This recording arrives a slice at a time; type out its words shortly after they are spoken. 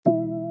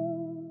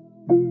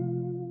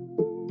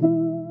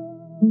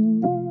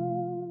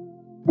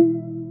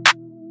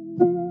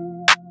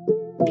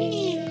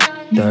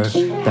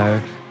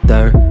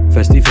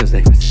Festy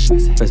Thursday,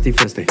 Festy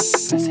Thursday,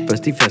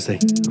 Festy Thursday,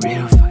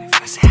 real fucking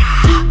Thursday.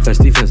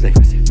 Festy Thursday,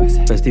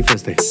 Festy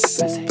Thursday,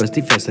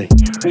 Festy Thursday,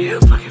 real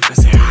fucking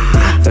Thursday.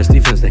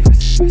 Festy Thursday,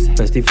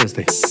 Festy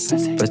Thursday,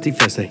 Festy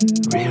Thursday,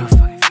 real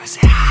fucking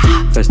Thursday.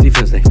 Festy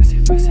Thursday,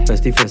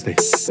 Festy Thursday,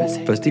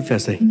 Festy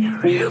Thursday,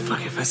 real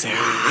fucking Thursday.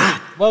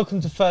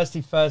 Welcome to Thirsty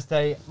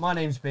Thursday. My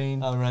name's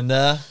Bean. I'm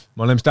Randa.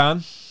 My name's Dan.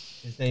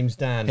 His name's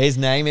Dan. His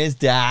name is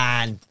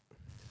Dan.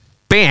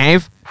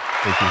 Behave.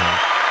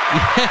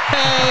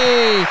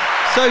 Yay!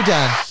 So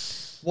Dan,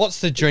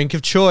 What's the drink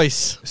of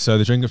choice? So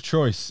the drink of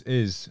choice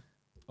is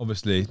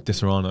obviously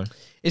Disaronno.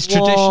 It's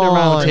tradition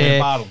around here.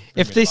 Bottle.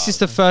 If this is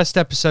the first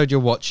episode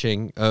you're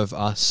watching of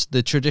us,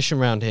 the tradition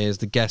around here is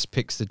the guest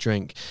picks the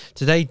drink.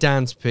 Today,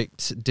 Dan's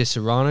picked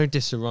Disaronno.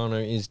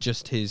 Disaronno is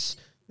just his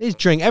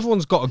drink.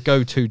 Everyone's got a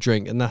go-to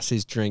drink, and that's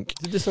his drink.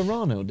 is it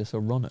Disaronno or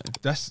Disaronno?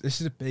 This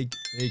is a big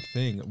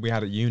thing we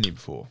had at uni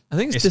before. I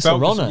think it's spelt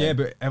Disaronno. Yeah,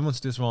 but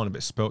everyone's Disaronno, but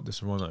it's spelt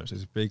Disaronno. So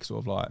it's a big sort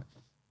of like.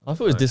 I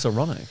thought it was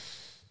Disaronno.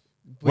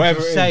 Whatever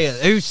it Say is.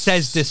 it. Who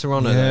says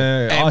Disaronno?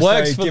 Yeah, It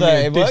works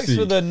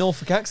for the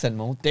Norfolk accent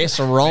more.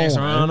 Disaronno.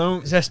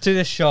 Disaronno. Let's do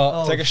this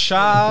shot. Take a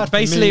shot.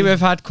 Basically, we've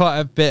had quite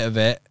a bit of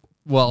it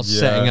while Yeah,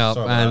 setting up,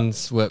 sorry about and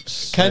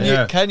whoops. Can you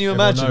Everyone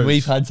imagine knows.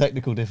 we've had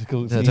technical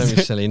difficulties? No, don't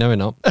be silly. No, we're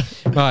not.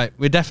 Right,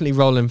 we're definitely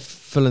rolling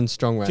full and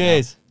strong right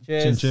Cheers. now.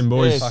 Chin chin,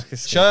 boys. Cheers. Fuck,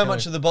 it's Show how gonna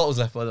much of the bottle's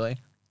left, by the way.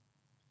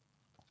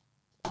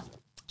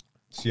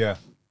 So yeah,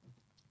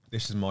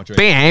 this is my drink.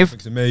 Behave.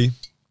 To me,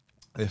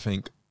 they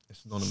think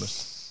it's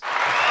anonymous.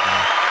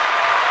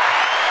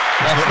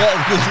 That's not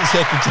as good as the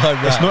second time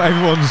round.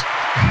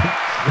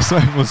 It's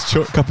not everyone's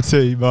cup of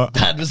tea, but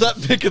Dan, was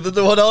that bigger than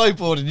the one I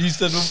poured and you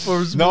said one for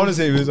us? no,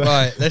 honestly, it was.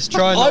 Right, let's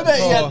try. I Not bet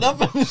you pour. had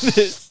nothing with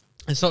this.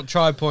 Let's not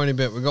try pouring a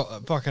bit. We've got a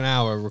fucking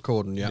hour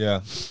recording yet. Yeah,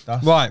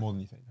 that's Right. more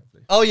than you think.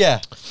 Hopefully. Oh yeah.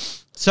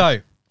 So,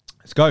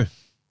 Let's go.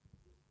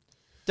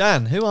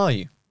 Dan, who are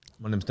you?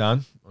 My name's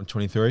Dan. I'm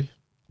 23.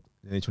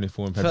 Nearly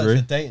 24 in that's a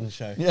February. dating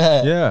show.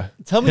 Yeah. Yeah.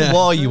 Tell me Yeah.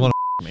 why you want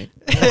me.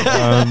 There's,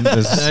 No,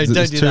 there's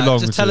don't do too that. long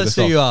Just to tell us list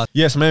who off. you are.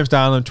 Yes, my name's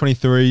Dan. I'm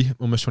 23,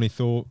 almost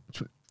 24.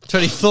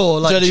 24,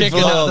 like 24,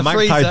 chicken out the Mike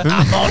freezer.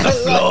 Tyson. on the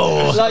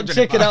floor. Like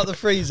chicken out the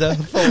freezer. I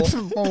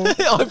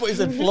thought you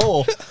said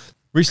floor.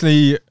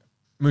 Recently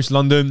moved to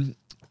London.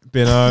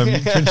 Been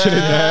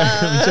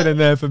chilling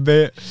there for a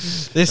bit.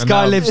 This And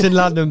guy now- lives in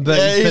London, but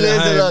Yeah, he's been he at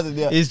lives in home. London,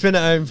 yeah. He's been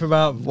at home for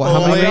about how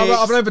Oh, many wait. weeks?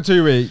 I've been over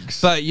 2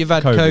 weeks. But you've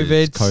had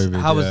COVID. COVID.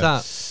 How was yeah.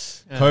 that?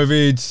 Yeah.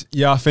 COVID,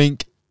 yeah, I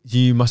think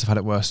you must have had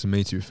it worse than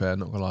me, to be fair.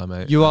 Not gonna lie,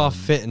 mate. You are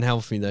fit and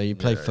healthy though. You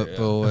play yeah,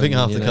 football. I think and,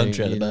 half you the know,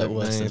 country had you a bit look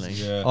worse than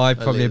nice. me. Yeah. I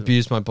probably believe it.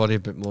 abused my body a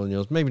bit more than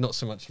yours. Maybe not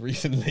so much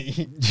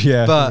recently,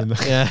 Yeah. but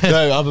yeah.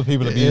 No, other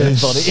people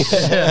abuse his body.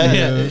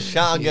 Yeah.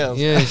 Shout out girls.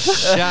 Yeah,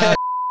 shout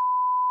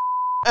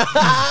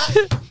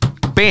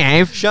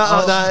Behave. Shout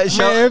out that.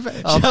 Shout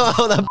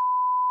out that.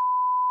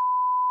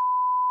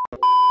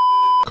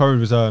 COVID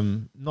was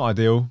not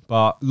ideal,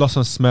 but lost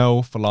on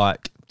smell for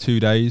like 2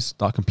 days,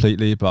 like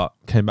completely, but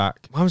came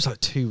back. Mine was like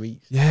 2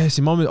 weeks. Yeah,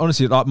 see, mine was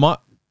honestly like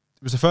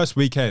it was the first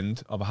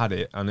weekend I've had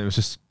it, and it was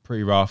just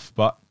pretty rough.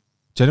 But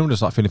generally,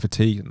 just like feeling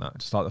fatigued and that,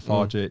 just like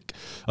lethargic.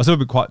 I still a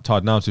bit quite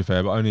tired now, to be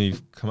fair, but only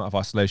come out of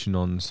isolation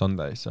on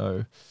Sunday,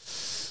 so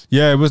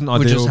yeah, it wasn't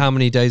Which ideal. was how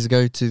many days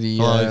ago to the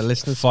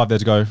listeners? 5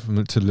 days ago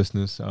to the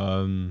listeners.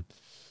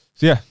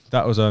 So yeah,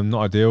 that was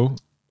not ideal.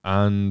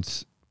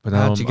 But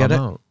now How'd you get I'm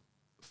it? out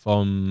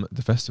from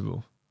the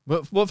festival,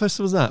 What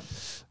festival was that?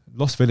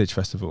 Lost Village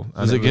Festival.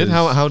 And Was it good?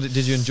 How did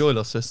you enjoy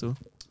Lost Festival?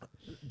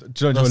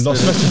 Do you know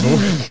Lost Festival?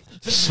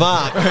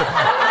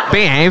 Fuck.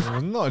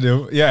 Behave. Not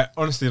ideal. Yeah,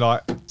 honestly,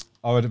 like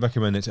I would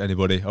recommend it to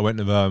anybody. I went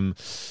with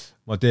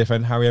my dear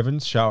friend Harry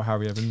Evans. Shout out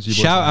Harry Evans. You boys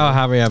Shout know out him.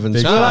 Harry Evans.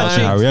 Big Well, shout out to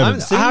actually, Harry I haven't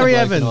Evans. seen the Harry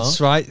bloke in a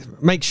Evans,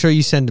 right? Make sure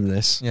you send him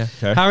this. Yeah.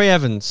 Okay. Harry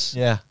Evans.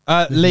 Yeah.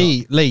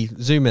 Lee,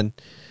 zoom in.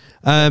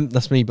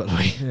 That's me, by the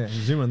way. Yeah,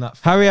 zoom on that.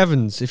 Harry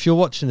Evans, if you're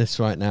watching this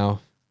right now,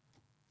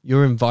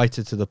 you're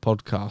invited to the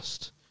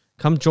podcast.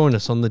 Come join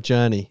us on the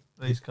journey.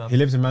 Please come. He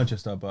lives in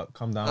Manchester, but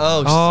come down.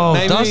 Oh,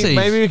 does he?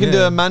 Maybe we can do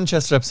Yeah. a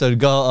Manchester episode.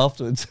 Go out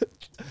afterwards.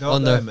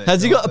 on the-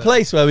 Has he got a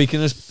place where we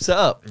can just set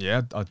up?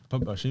 Yeah, I'd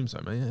probably assume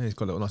so, mate. Yeah, he's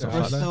got a little nice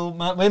little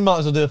flat there. We might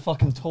as well do a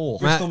fucking tour.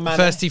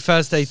 Thirsty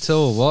Thursday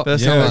tour. What?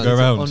 First Yeah, time go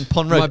around. on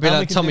Pond Road. Might be And we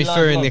like can Tommy do live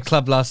Fury in the vlogs.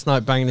 club last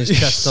night, banging his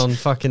chest on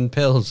fucking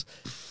pills.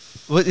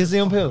 What, is he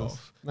on pills?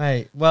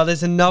 Mate, well,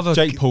 there's another.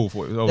 Jake Paul.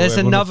 Thought it was, There's one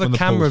of another the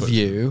camera Pauls,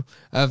 view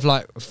of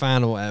like a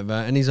fan or whatever,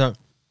 and he's like,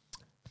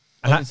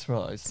 I'm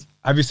surprised.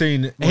 Have you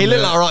seen? He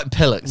looked like a right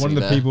pillock. One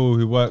of the people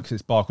who works at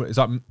this bar. It's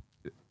like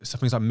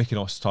something's like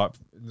Mykonos type.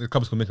 The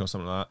club's called Mykonos,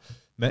 something like that.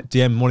 Met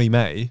DM Money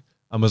May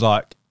and was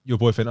like, "Your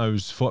boyfriend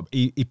owes."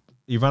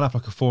 He ran up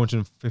like a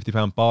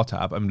 £450 bar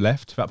tab and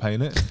left without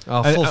paying it.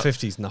 oh, And-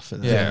 450's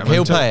nothing. Yeah,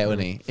 He'll until- pay it,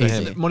 wouldn't he?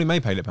 Easily. Money May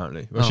paid it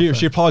apparently. Well, Oh, she fair.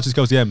 replied to this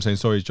girl's DM saying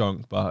sorry he's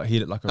drunk, but he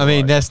looked like a I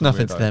mean, right there's fucking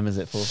nothing to weirdo. them, is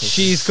it? 450.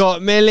 She's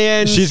got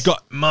millions. She's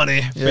got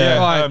money. But Yeah. yeah,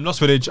 Right. Lost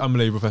Village,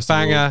 unbelievable festival.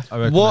 Banger. I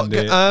recommend What?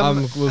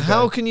 it. we'll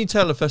How go. can you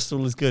tell a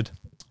festival is good?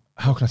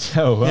 How can I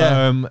tell?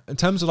 Yeah. In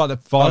terms of like the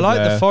vibe, I like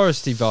there, the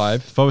foresty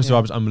vibe. Forest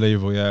vibe is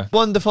unbelievable. Yeah,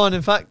 One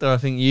defining factor, I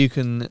think you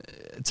can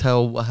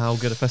tell how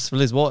good a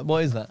festival is. What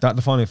is that? that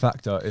defining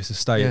factor is the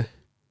state Yeah.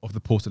 of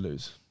the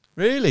Portaloos.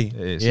 Really? It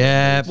is.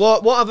 Yeah.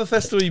 What other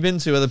festival you been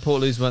to where the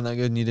Portaloos weren't that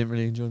good and you didn't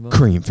really enjoy them?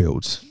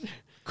 Creamfields.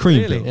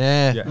 Creamfields.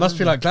 Yeah. Yeah. Must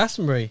be like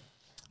Glastonbury.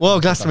 Well,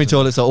 Glastonbury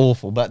toilets are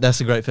awful, but that's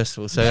a great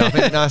festival. So I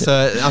think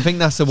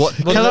that's a what?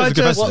 Can I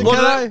just- what,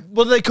 can I-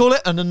 what do they call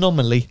it? An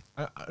anomaly.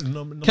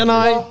 Can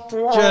I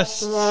just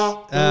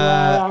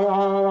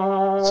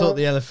sort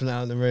the elephant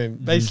out in the room?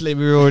 Basically,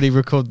 we already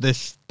recorded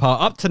this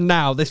part up to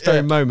now, this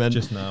very moment.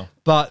 Just now.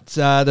 But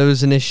there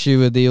was an issue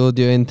with the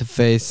audio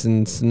interface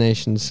and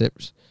nation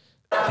sips.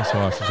 That's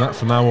all right.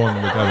 From now on,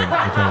 we're going.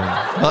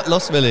 Like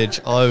Lost Village,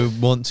 I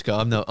want to go.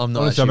 I'm not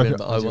Honestly, actually,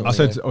 but I want. I to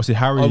said go. obviously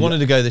Harry. I wanted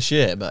to go this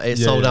year, but it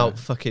Yeah, sold yeah. out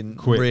fucking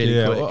quick. really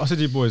Yeah, quick. well, I said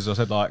to you boys, I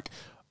said like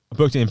I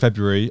booked it in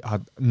February.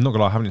 I'm not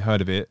gonna lie, I haven't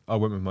heard of it. I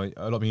went with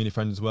a lot of my uni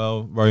friends as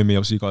well. Romy,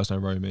 obviously you guys know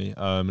Romy,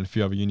 and a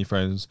few other uni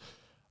friends.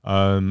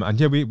 And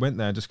yeah, we went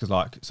there just because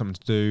like something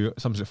to do.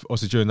 Something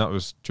also during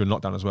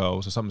lockdown as well,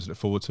 so something to look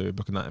forward to.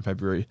 Booking that in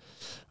February,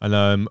 and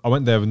I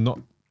went there with not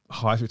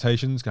high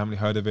expectations. I haven't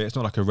really heard of it. It's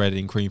not like a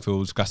Reading,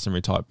 Creamfields,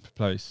 Glastonbury type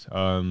place.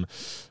 And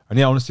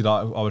yeah, honestly,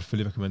 like I would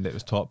fully recommend it. It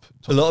was top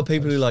A lot of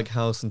people who like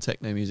house and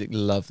techno music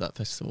love that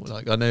festival.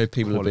 Like I know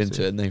people who've been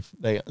to it and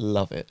they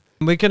love it.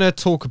 We're going to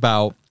talk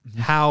about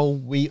how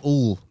we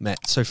all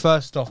met. So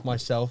first off,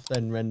 myself,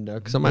 then Render,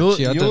 because I'm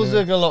actually... I don't yours know.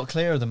 look a lot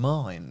clearer than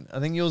mine. I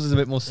think yours is a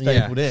bit more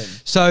stapled in.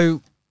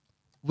 So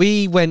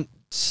we went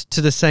to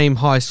the same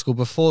high school.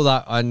 Before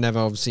that, I never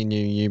obviously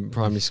knew you in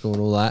primary school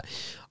and all that.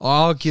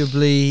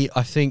 Arguably,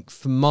 I think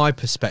from my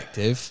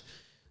perspective,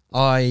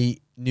 I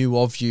knew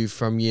of you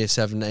from year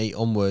 7, 8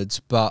 onwards,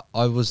 but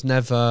I was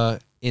never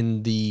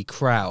in the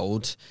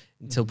crowd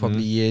until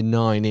probably year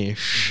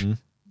 9-ish,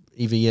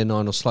 either year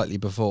 9 or slightly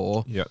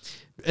before. Yeah.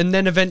 And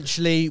then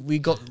eventually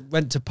we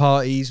went to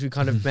parties. We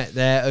kind of met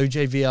there.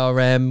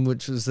 OJVRM,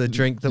 which was the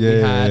drink that we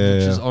had,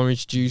 which was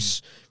orange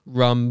juice,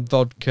 rum,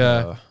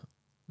 vodka,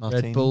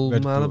 Red Bull,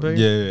 Malibu.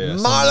 Yeah.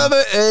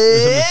 Malibu.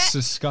 It's a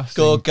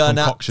disgusting Coconut.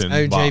 concoction.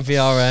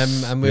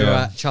 OJVRM, and we were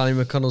Yeah. at Charlie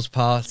McConnell's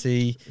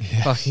party,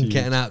 fucking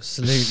getting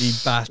absolutely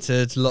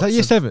battered. Is Lots that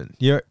year of 7?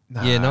 Year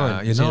 9. Year It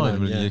 9. was year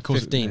 9, yeah. Of course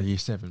 15. Year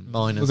 7.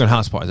 Mine We're is going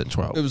house parties at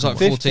 12. It was like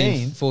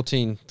 15?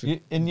 14.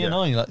 In year Yeah.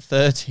 9, you're like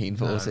 13,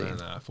 14.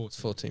 No,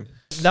 14.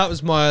 That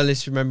was my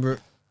earliest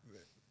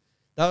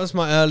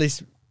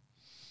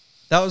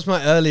That was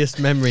my earliest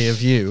memory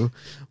of you.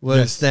 Was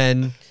Yes.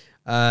 then.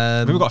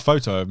 We've got a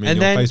photo of me and on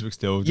then- Facebook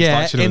still. Just Yeah,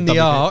 like chilling in with the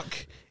WK.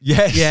 arc.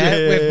 Yes.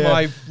 With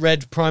my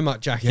red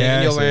Primark jacket,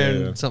 and Yes, you're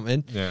wearing yeah.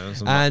 something. Yeah.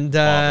 And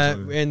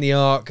we're in the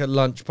arc at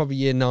lunch, probably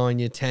year 9,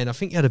 year 10. I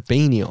think you had a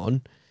beanie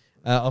on.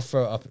 I'll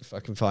throw it up if I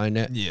can find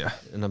it, Yeah.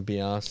 and I'll be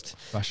asked.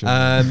 Fashion.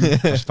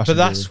 But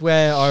that's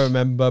where I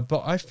remember.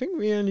 But I think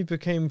we only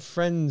became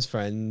friends.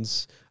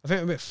 I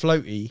think a bit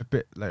floaty, a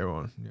bit later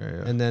on.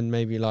 Yeah. and then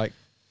maybe like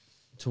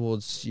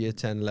towards year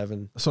 10,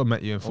 11. I sort of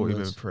met you and thought you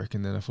were a bit of a prick,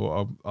 and then I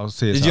thought I'll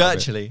see. Did you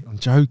actually? I'm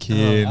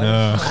joking.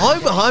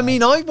 I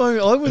mean, I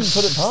wouldn't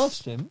put it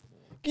past him.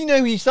 You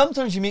know,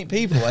 sometimes you meet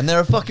people and they're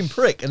a fucking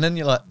prick, and then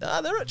you're like,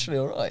 they're actually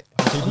all right.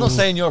 I'm not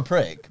saying you're a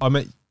prick. I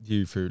met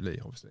you through Lee,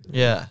 obviously.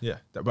 Yeah. Yeah.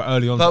 But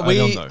early on. But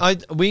early on,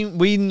 though.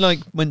 we like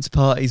went to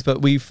parties,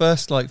 but we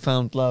first like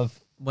found love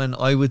when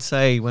we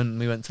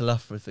went to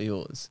Loughborough for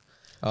yours.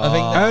 I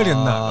think earlier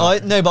than that. I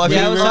think Yeah, it was we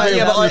were- like,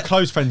 yeah, but we're I,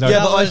 close friends. yeah,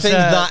 That but I was, think a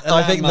that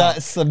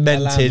landmark.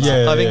 cemented.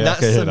 Yeah, I think yeah, that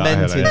okay, hear that,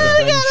 cemented hear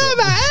that.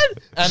 the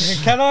friendship.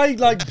 And can I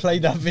like play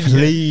that video?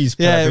 Please,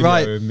 play a Yeah, video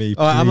right. with me,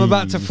 All right, I'm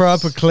about to please. throw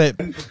up a clip.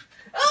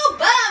 Oh,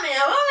 Barmy,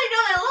 I've only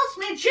gonna lost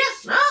me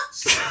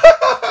chestnuts.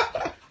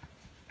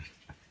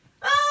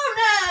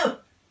 Oh, no.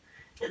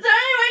 Is there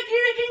any way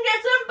you can get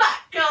them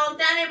back, old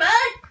Danny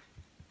boy?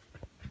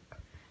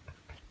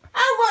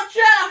 How much do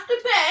I have to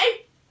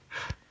pay?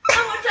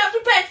 How much do I have to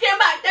pay to get 'em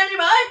back, Danny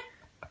boy?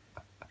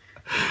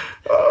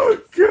 Oh,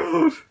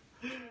 God.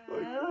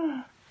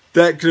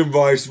 Declan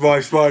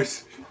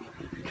rice.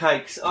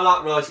 Cakes. I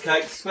like rice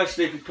cakes,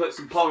 especially if you put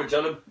some porridge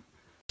on them.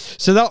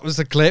 So that was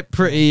the clip.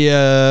 Pretty.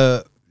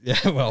 Yeah.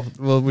 Well.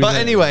 We But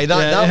anyway,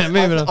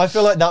 moving on. I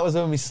feel like that was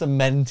when we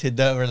cemented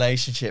the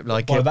relationship.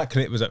 Like, Well, that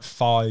clip was at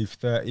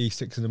 5:30,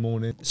 6 in the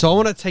morning. So I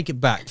want to take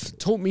it back.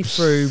 Talk me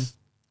through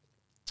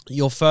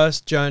your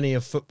first journey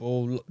of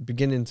football,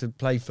 beginning to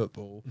play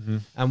football,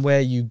 and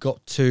where you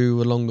got to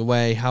along the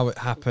way, how it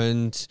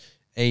happened,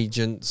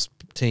 agents,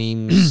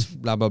 teams,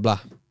 blah blah blah.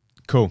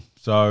 Cool.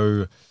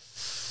 So,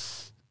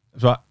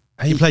 right.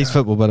 He plays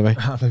football, by the way.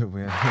 I play football,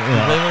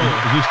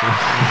 yeah. Used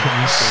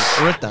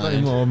to. Not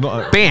anymore. I'm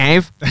not.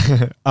 Behave.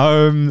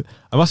 I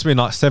must have been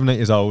like 7, 8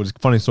 years old.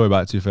 Funny story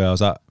about it, to be fair. I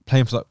was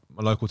playing for like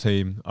my local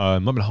team. Might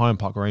have been Highland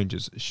Park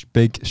Rangers.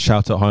 Big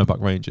shout out Highland Park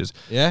Rangers.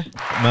 Yeah.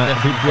 Man,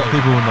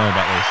 people will know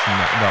about this. And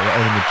that,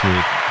 Ollie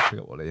Madrid, I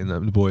forgot what it is,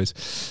 the boys.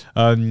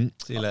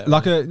 see you later.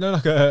 Like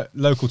a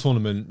local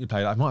tournament you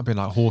play. Like, it might have been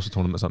like a horse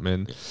tournament or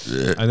something.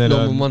 And then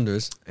Norman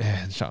Wanderers.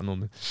 yeah, shout out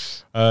Norman.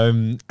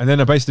 And then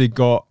I basically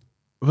got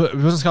it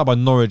wasn't scouted by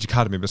Norwich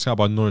Academy, but scouted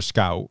by Norwich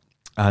Scout.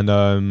 And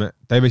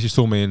they basically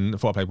saw me and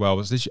thought I played well. I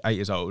was literally 8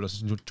 years old. I was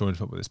just joining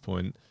football at this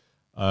point.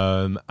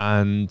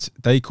 And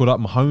they called up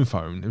my home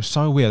phone. It was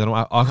so weird. I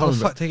can't How the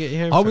remember. fuck did they get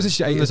here? I was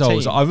literally 8 years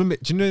old. So I remember.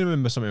 Do you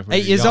remember something? From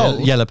 8 years young?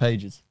 old? Yellow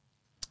Pages.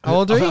 How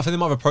old are I you? think they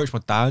might have approached my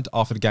dad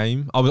after the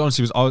game. I was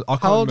honestly I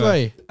can't How old remember. were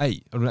you?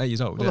 8. I was 8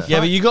 years old. What the Yeah,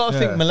 but you got to Yeah.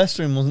 think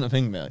molestering wasn't a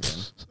thing back then.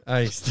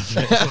 Hey,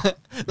 stop it.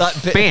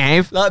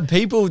 Like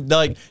people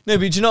like no,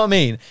 but do you know what I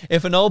mean?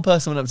 If an old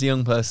person went up to a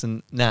young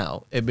person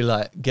now, it'd be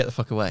like, get the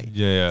fuck away.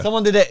 Yeah.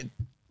 Someone did it.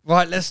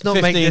 Right, let's not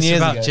make 15 this years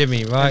about ago.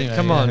 Jimmy, right? Anyway,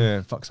 Come yeah. on.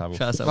 Yeah, fuck Savile.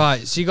 Shout out to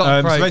Right, so you got So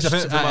approached basically,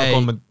 I think at I eight.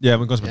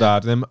 went to my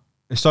dad. And then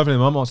it's so funny.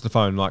 My mum answered the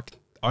phone. Like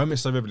I remember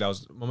so vividly. I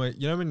was,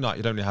 you know, when like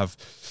you don't really have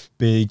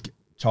big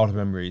childhood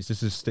memories. This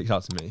just sticks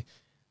out to me.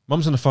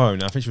 Mum's on the phone.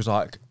 And I think she was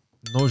like,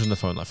 Norwich on the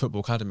phone, like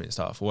football academy and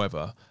stuff, or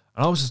whatever.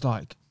 And I was just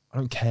like, I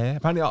don't care.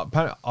 Apparently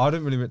I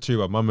don't really admit too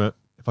well. Mum,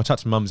 if I chat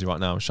to Mumsy right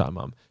now, shut up,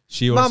 Mum.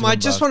 Mum, I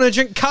just want to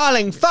drink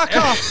Carling. Fuck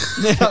off.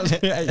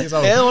 8 years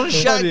old. Yeah, I want to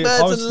shag I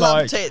birds was and love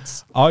like-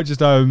 tits. I just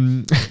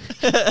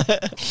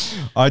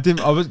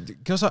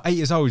because I was 8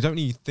 years old. You don't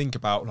really think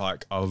about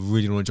like I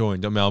really want to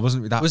join. I mean, I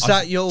wasn't that. Was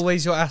that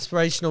always your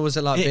aspiration, or was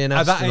it like being an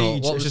at that astronaut?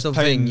 age, What it was was the just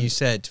thing playing- you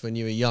said when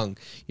you were young?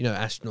 You know,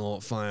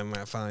 astronaut,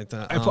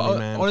 firefighter, I army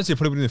man. honestly, I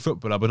probably would have been a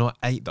footballer, but not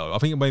 8 though. I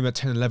think maybe about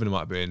 10, 11 it might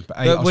have been. But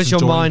 8, I But was was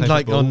just your enjoying mind playing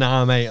like, football. oh,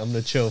 nah, mate, I'm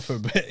gonna chill for a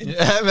bit?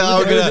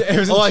 I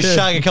was a want to chill.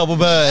 shag a couple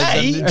birds.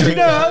 Hey, and do you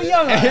know how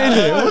young I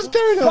am? What's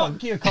going on?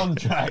 Fuck your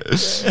contract.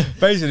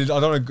 Basically, I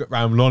don't want to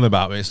ramble on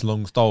about it. It's a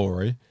long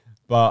story.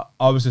 But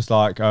I was just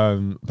like,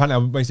 apparently I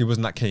basically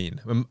wasn't that keen.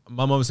 My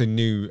mum obviously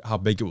knew how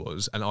big it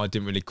was, and I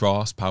didn't really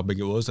grasp how big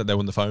it was that they were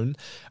on the phone.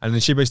 And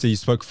then she basically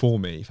spoke for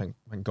me, thank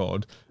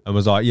God, and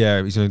was like,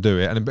 yeah, he's going to do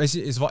it. And then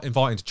basically it's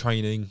inviting to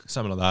training,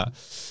 something like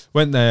that.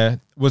 Went there,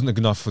 wasn't good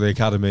enough for the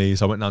academy,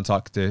 so I went down to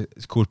like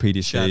it's called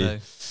PDC. Shadow.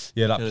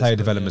 Yeah, like Shadow Player School,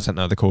 Development yeah.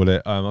 Centre, they call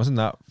it. I was in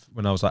that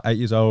when I was like 8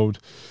 years old.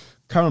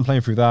 Carried on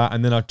playing through that,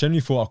 and then I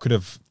genuinely thought I could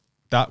have,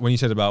 that when you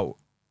said about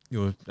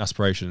your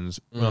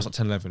aspirations, when I was like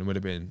 10, 11, it would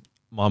have been,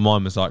 my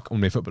mind was like, I want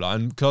to be a footballer.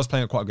 And because I was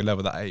playing at quite a good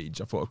level at that age,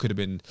 I thought it could have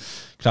been,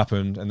 could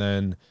happen. And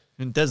then,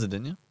 In Desert,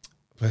 didn't you?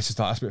 let's just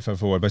start, that's a bit further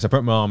forward. But I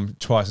broke my arm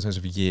twice in terms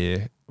of a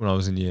year when I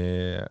was in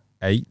year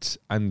 8,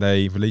 and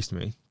they released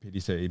me,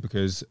 PDC,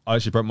 because I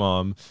actually broke my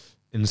arm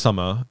in the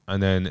summer,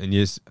 and then in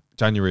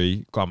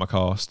January, got out my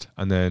cast,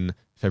 and then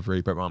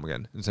February, broke my arm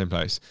again in the same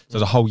place. So it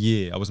was a whole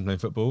year I wasn't playing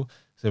football.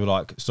 So they were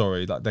like,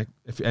 sorry, like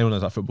if anyone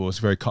knows like football, it's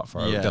very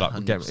cutthroat. Yeah, They're like,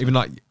 100%. even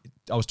like,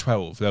 I was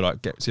 12. They're like,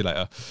 see you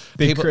later.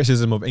 Big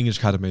criticism of English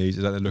academies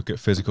is that they look at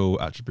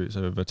physical attributes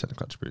over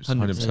technical attributes.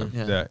 100%.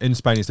 100%, Yeah. In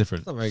Spain, it's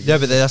different. Yeah,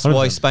 but that's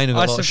why 100%. Spain have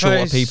got a lot of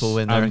shorter people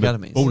in their And the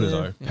academies. ballers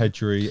though,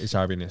 Pedri, it's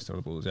Arabianist, all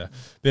the balls, yeah.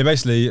 But yeah,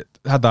 basically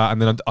had that,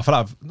 and then I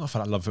felt like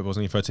I love football. I was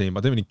only 13, but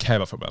I didn't really care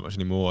about football that much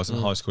anymore. I was in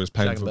high school, I was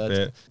playing Shagging for a birds.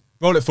 bit.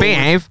 Roll it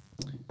forward.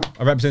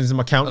 I represented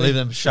my county. I'll leave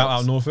them for Shout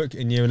shots. out Norfolk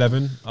in year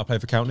 11. I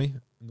played for county.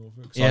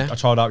 Norfolk. So Yeah. I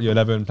tried out year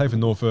 11, played for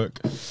Norfolk,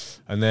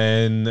 and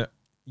then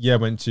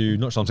went to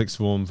Nottingham sixth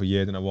form for a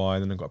year. Don't know why.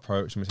 Then I got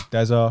approached. I went to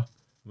Deza.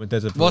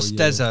 What's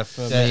Deza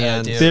for me?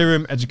 And Dear-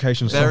 Theorem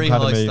Education Very Soccer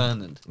high Academy.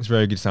 standard. It's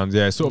very good sound.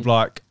 Yeah, it's sort of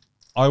like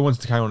I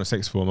wanted to carry on at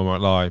sixth form. I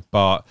won't lie,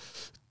 but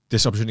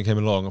this opportunity came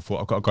along. I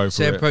thought I've got to go for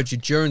so they it. approached you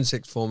during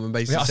sixth form and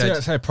basically Yeah, I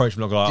said, say approach.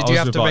 I'm not gonna lie. did I you was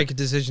have with, to like, make a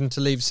decision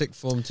to leave sixth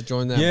form to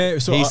join them? Yeah, it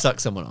was sort He of,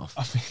 sucked someone off.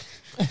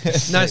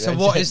 No, so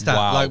what is that?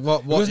 Wow. Like,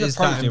 what It wasn't is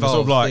that approaching, it was involved?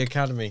 sort of like- the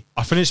academy?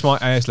 I finished my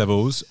AS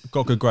levels,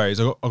 got good grades.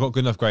 I got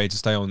good enough grades to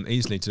stay on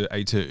easily to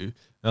A2. And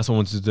that's what I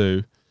wanted to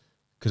do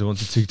because I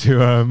wanted to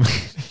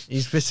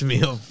He's pissing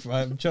me off.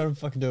 Right? I'm trying to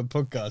fucking do a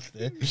podcast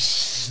here.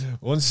 I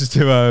wanted to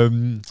do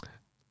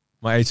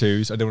my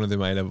A2s. I didn't want to do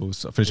my A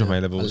levels. I finished off my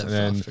A levels, I and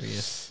left then after a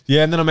year.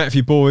 yeah, and then I met a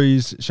few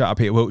boys. Shout out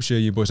Peter Wiltshire.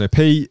 You boys know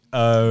Pete.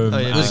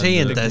 yeah. Was he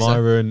in and Deza?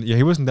 Myron? Yeah,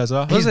 he was in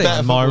Deza. Was He's he? better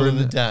And footballer Myron.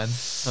 than Dan.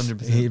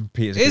 100%.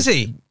 Peter's Is good.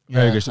 he?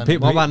 Very Yeah, good. and Pete,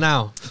 What about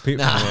now? Pete,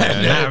 Nah.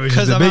 yeah, he's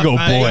Because a I'm big up, old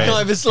mate. boy. He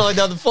can't even slide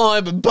down the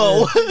fireman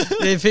pole.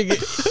 Do you think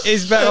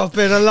he's better off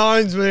being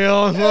aligned with me,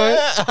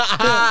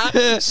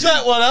 right?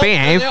 Set one up.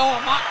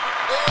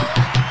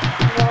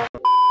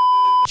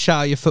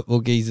 Shout out your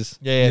football geezers.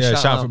 Yeah,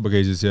 shout out football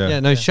geezers. Yeah. Yeah,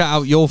 no, shout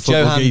out your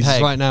football Johan geezers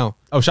Pegg. right now.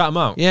 Oh, shout them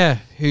out. Yeah,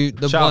 who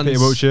the Shout out ones? Peter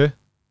Wiltshire.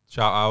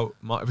 Shout out.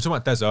 If we're talking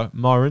about Deza,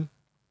 Myron,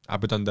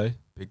 Aberdunde,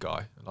 big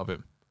guy. I love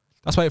him.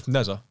 That's why I'm from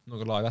Deza. Not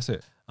gonna lie, that's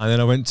it. And then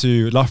I went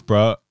to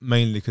Loughborough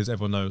mainly because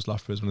everyone knows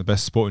Loughborough is one of the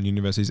best sporting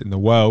universities in the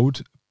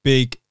world.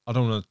 Big. I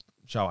don't want to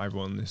shout out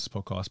everyone on this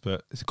podcast,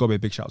 but it's got to be a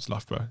big shout out to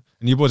Loughborough.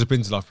 And you boys have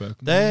been to Loughborough.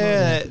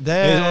 They're It's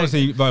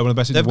honestly one of the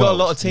best in the They've world.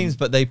 got a lot of teams,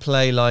 but they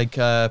play like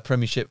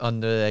Premiership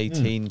under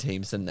 18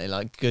 teams, and they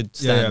like good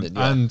Yeah, standard.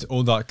 Yeah. and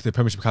all like the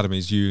Premiership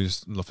academies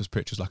use Loughborough's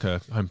pitch as like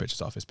a home pitch and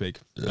stuff. It's big.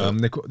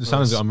 The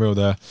standards are unreal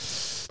there.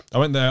 I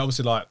went there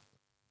obviously like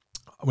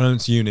when I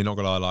went to uni. Not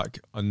gonna lie, like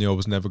I knew I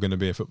was never gonna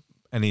be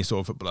any sort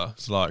of footballer.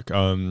 So like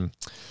I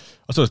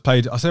sort of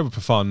played. I said it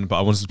for fun, but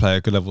I wanted to play at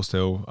a good level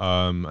still.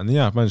 And then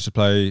yeah, I managed to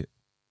play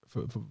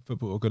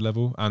football at a good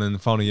level. And then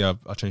finally, yeah,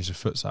 I changed to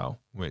futsal,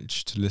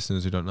 which to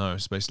listeners who don't know,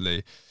 is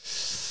basically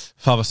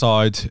Father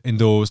side,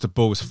 indoors, the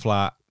ball is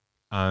flat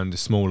and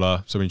it's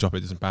smaller, so when you drop it,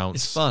 it doesn't bounce.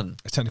 It's fun.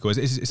 It's technical.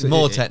 It's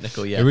More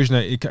technical, yeah.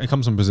 It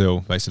comes from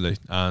Brazil, basically,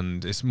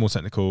 and it's more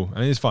technical,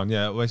 and it's fun.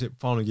 Yeah,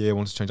 final year, I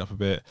wanted to change up a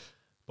bit,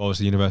 but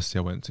obviously university,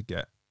 I went to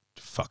get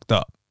fucked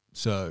up,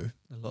 so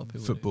A lot of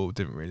people football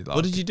didn't really like.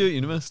 What did you do at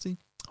university?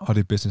 I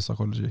did business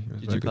psychology. It was a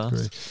Did very you good pass?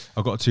 degree.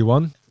 I got a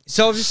 2-1.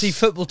 So obviously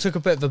football took a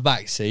bit of a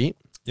backseat.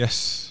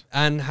 Yes.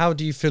 And how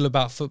do you feel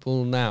about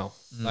football now?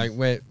 Like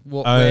where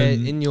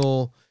in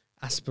your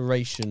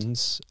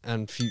aspirations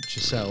and future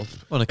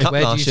self? Won a cup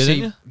Where do you last year, see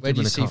didn't you? where do you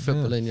Win a see cup,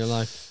 football yeah. in your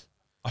life?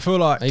 I feel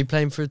like Are you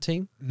playing for a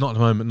team? not at the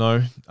moment.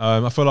 No.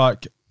 I feel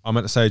like I'm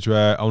at the stage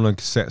where I want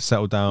to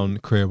settle down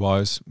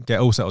career-wise, get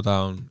all settled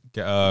down,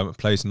 get a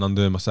place in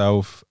London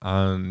myself,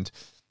 and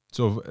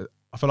sort of.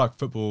 I feel like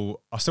football,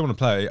 I still want to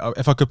play.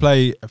 If I could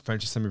play a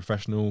French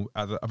semi-professional,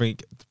 I think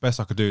the best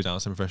I could do down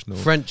semi-professional.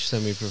 French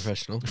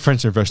semi-professional.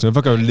 French semi-professional. If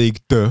I go League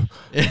 2.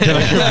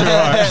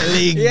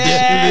 League.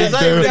 Yeah, Does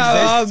that even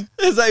exist?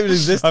 Does that even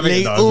exist? I think it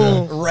League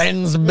does, yeah.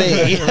 Rennes B.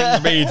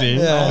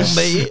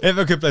 If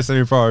I could play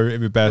semi-pro,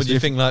 it'd be best. What do you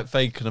If- think, like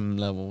Fakenham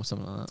level or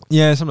something like that?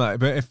 Yeah, something like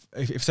that.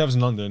 But if Seb's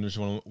in London, which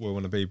we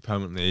want to be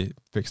permanently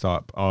fixed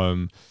up,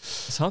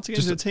 It's hard to get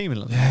into a team in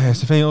London. yeah, it's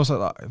the thing. Also,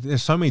 like,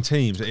 there's so many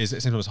teams. It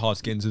seems it's hard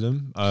to get into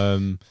them.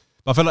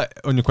 But I feel like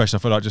on your question, I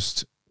feel like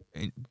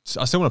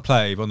I still want to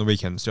play, but on the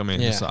weekends, do you know what I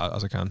mean? Yeah. Just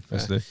as I can,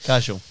 basically.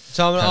 Casual.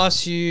 So I'm going to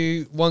ask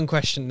you one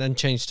question, then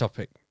change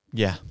topic.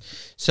 Yeah.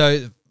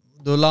 So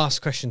the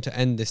last question to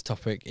end this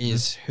topic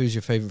is: who's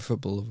your favourite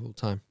footballer of all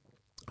time?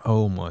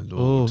 Oh my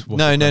lord!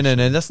 No,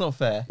 that's not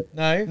fair.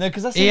 No, No,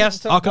 because that's He has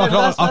to- I can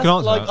answer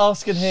like that.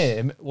 asking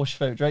him, what's your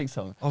favourite Drake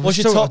song? Oh, What's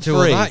we've your still top got to do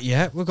all three? that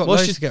yet? We've got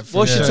What's loads your- to get through.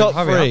 what's your So top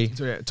hurry up. three?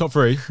 So, yeah, top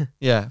three.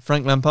 Yeah,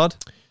 Frank Lampard.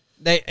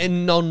 They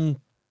in no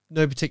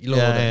particular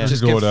Yeah, order. yeah. Just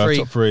Just give order, three.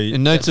 top three.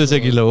 In no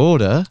particular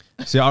order.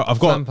 See, I've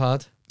got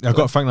Lampard, Frank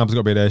Lampard's got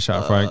to be there.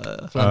 Shout out Frank.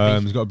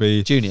 Flampy. He's got to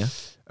be. Junior.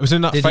 It was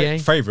in that Didier.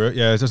 favourite.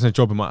 Yeah, it's just a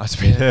job. It might have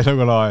to be there. Don't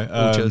gonna lie.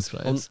 All Chelsea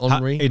players.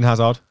 Henri. Eden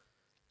Hazard.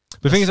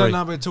 The thing is, three.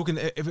 now we're talking.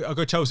 If I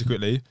go Chelsea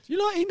quickly, Do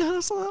you like Eden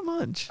Hazard that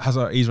much?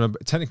 Hazard, he's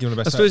technically one of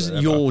the I best. suppose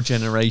players ever. your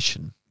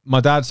generation.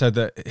 My dad said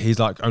that he's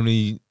like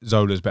only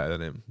Zola's better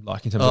than him.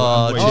 Like in terms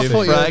Oh, of. I thought you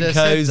would have Franco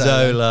said that.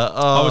 Zola.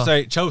 I Oh. would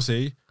say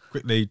Chelsea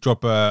quickly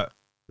drop.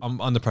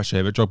 I'm under pressure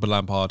here, but drop a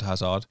Lampard,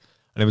 Hazard,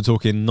 and then we're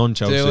talking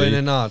non-Chelsea. Doing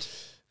an odd.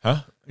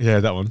 Huh? Yeah,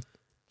 that one.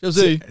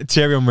 Chelsea.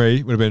 Thierry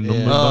Henry would have been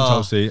Yeah.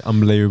 non-Chelsea.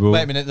 Unbelievable.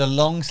 Wait a minute, the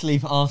long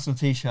sleeve Arsenal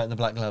t-shirt and the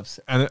black gloves.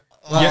 And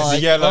Oh, the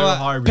yellow oh,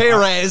 hybrid.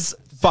 Perez.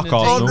 Fuck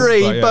Arsenal.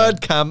 Henri. but yeah.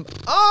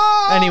 Birdcamp.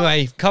 Oh!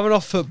 Anyway, coming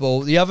off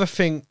football, the other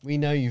thing we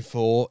know you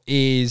for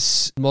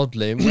is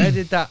modelling. Where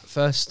did that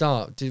first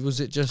start? Was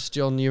it just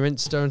on your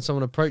Insta and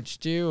someone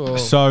approached you? Or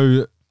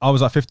So I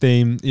was like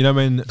 15. You know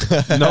when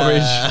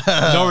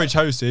Norwich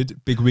hosted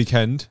Big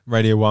Weekend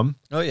Radio 1.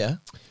 Oh, yeah.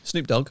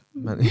 Snoop Dogg.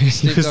 Man, he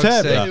Snoop was Dogg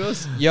there, said,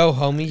 but- yo,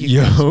 homie.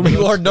 Yo, He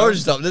wore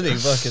Norwich top, didn't he?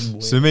 Fucking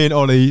weird. So me and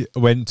Ollie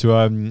went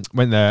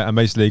there and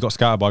basically got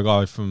scouted by a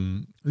guy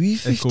from. Were you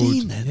it's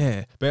 15 then?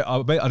 Yeah, but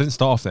I didn't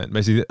start off then.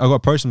 Basically, I got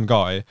approached from a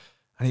guy,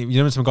 and you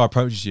know when some guy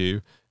approaches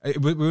you.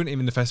 We weren't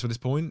even in the festival at this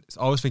point. So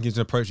I was thinking he was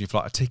going to approach me for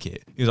like a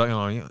ticket. He was like,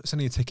 "Oh, you send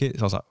me a ticket."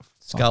 So I was like,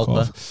 "Fuck Scalper.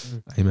 off."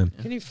 Amen.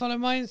 Can you follow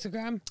my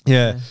Instagram?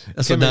 Yeah,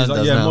 That's He what came in, Dan he was does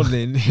like, yeah, now.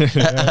 modelling.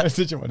 Yeah,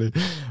 such a money.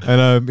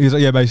 And he was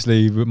like, yeah,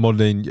 basically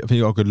modelling. I think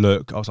you got a good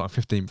look. I was like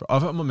 15.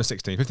 I'm almost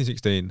 16, 15,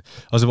 16.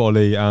 I was with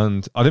Ollie,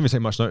 and I didn't really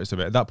take much notice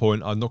of it. At that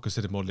point, I'd not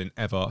considered modelling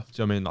ever. Do you know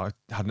what I mean? Like,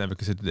 I hadn't ever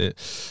considered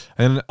it.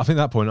 And then I think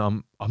at that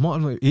point,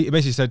 he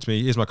basically said to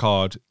me, "Here's my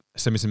card.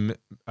 Send me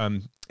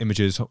some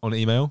images on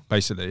email."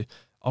 Basically,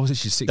 I was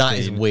actually 16. That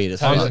is weird as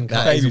Toes fuck. and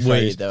That is baby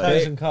weird face. though.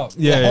 Toes and cock.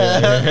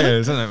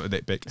 Yeah. Something like a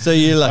dick pic. So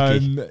you're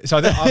lucky. So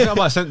I think I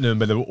might have sent them,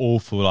 but they were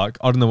awful. Like,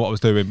 I don't know what I was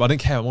doing, but I didn't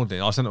care what I wanted.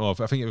 I sent it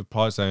off. I think it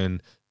replied saying,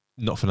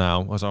 "Not for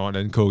now." I was like, "All right,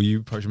 then cool. You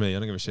approach me. I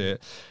don't give a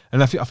shit."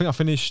 And I think I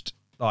finished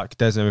like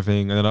Des and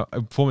everything, and then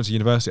before I went to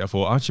university, I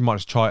thought I actually might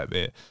just try it a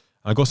bit.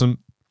 And I got some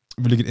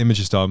really good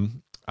images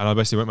done, and I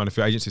basically went around a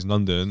few agencies in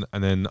London,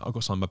 and then I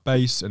got signed by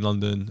Base in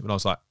London when I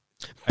was like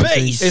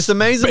 18. It's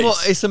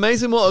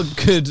amazing what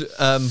a good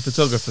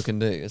photographer can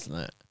do, isn't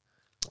it?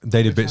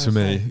 They did bits for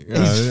me.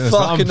 He's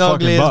fucking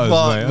ugly as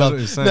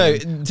fuck.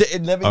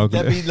 No,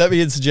 Ugly. let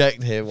me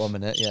interject here 1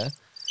 minute. Yeah.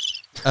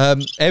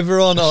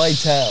 Everyone I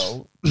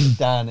tell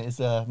Dan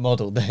is a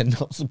model, they're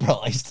not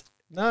surprised.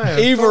 No.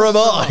 Either am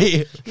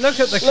I. Look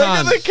at the Look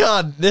at cunt. the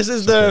cunt. This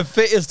is the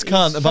fittest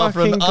cunt apart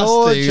from fucking us two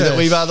gorgeous. that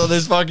we've had on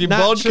this fucking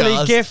Naturally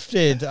podcast.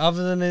 gifted.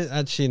 Other than it,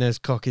 actually, no, his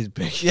cock is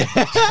big.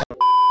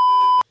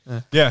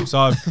 Yeah, so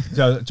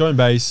I joined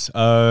Base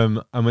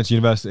and went to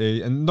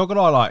university. And not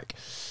gonna lie, like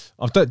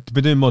I've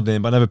been doing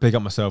modelling, but I never pick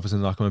up myself as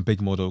in like I'm a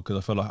big model because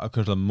I feel like I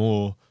could have done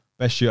more.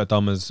 Best shoot I've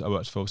done was I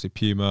worked for obviously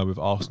Puma with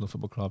Arsenal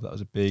Football Club. That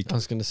was a big, I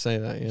was going to say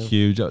that, yeah.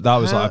 huge. That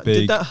was like a big.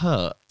 Did that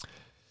hurt?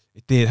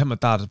 It did. My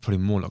dad was probably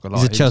more like a lot.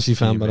 He's a Chelsea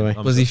fan, by the way.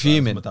 Was he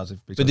fuming? My dad's a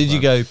big But Chelsea did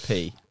you fan. go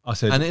pee? I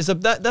said, and it's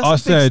that's I a big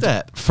said,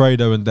 step.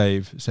 Fredo and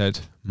Dave said,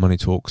 money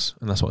talks.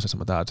 And that's what I said to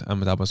my dad. And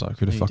my dad was like,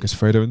 who the fuck is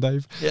Fredo and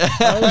Dave?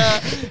 Yeah,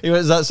 he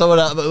was that someone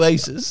out of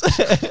Oasis.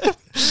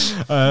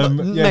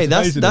 Mate,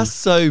 that's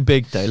so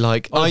big though.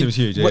 Like, Honestly, it was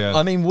huge. Yeah.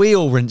 I mean, we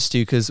all rinsed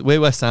you because we're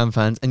West Ham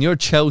fans, and you're a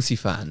Chelsea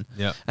fan.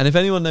 Yeah. And if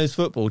anyone knows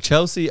football,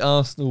 Chelsea,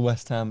 Arsenal,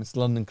 West Ham, it's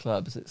London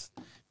clubs.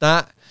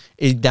 That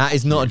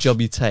is not a job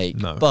you take.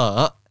 No.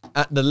 But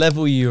at the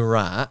level you're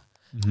at,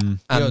 You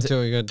gotta do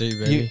what you gotta do,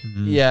 baby.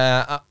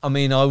 yeah, I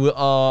mean,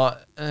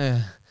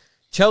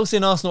 Chelsea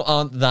and Arsenal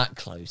aren't that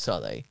close,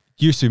 are they?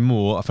 Used to be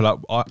more. I feel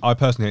like I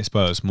personally hate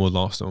Spurs more than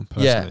Arsenal.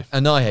 Personally. Yeah,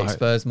 and I hate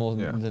Spurs more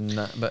than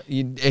that. But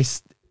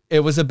it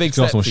was a big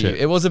step for you.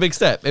 It was a big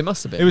step. It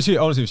must have been. It was huge.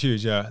 Honestly, it was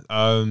huge. Yeah.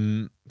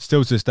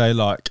 Still to this day,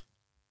 like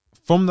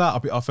from that,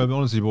 I feel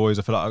honestly, boys,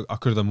 I feel like I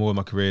could have done more in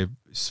my career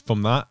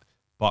from that.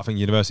 But I think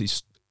university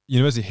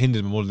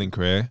hindered my modelling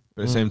career.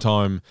 But at the same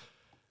time,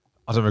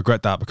 I don't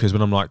regret that because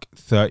when I'm like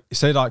 30,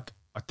 say like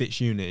I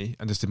ditched uni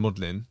and just did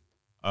modelling,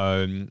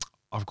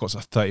 I've got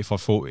like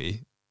 35,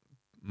 40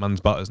 man's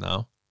butters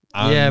now.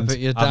 And Yeah, but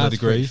your I have a dad's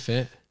pretty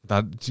fit.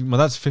 My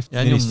dad's 50,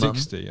 Yeah, and nearly your mum.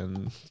 60,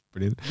 and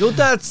brilliant. Your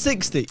dad's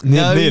 60.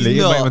 Nearly. he's Wait,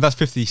 not. my dad's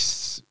 50.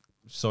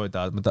 Sorry,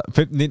 Dad. My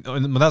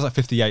dad's like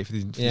 58,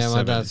 50, Yeah,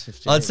 my dad's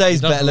 50. I'd say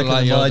he's He better doesn't looking look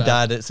than like my your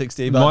dad at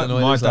 60. But I don't know what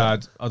he my looks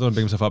like. dad, I don't want to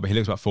bring himself up, but he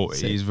looks about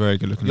 40. He's very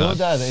good looking. Your lad.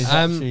 dad is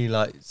actually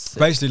like.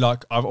 Basically,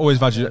 like I've always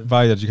valued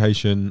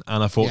education,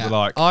 and I thought Yeah. that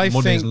like I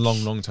modelling is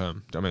think- long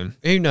term. Do you know what I mean?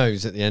 Who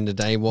knows at the end of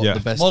the day what Yeah. the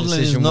best Modelling is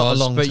decision not a was,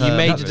 long but you term.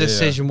 made the Exactly, yeah.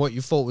 decision what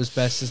you thought was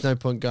best. There's no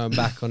point going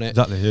back on it.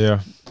 Exactly.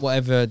 Yeah.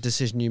 Whatever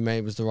decision you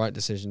made was the right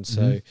decision.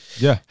 So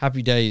Yeah.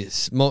 happy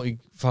days, multi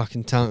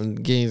fucking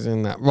talented geezer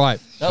in that. Right.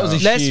 That was a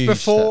Let's huge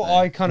before step,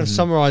 I kind of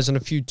summarize on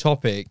a few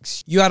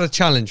topics. You had a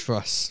challenge for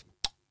us.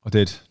 I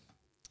did.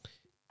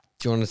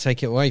 Do you want to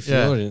take it away for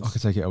Yeah. the I audience?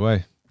 could take it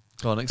away.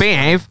 Go on,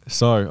 explain.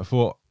 So I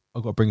thought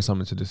I've got to bring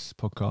something to this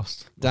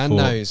podcast. Dan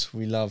Before- knows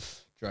we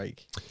love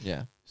Drake.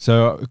 Yeah.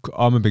 So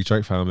I'm a big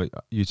Drake fan. But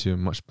you two are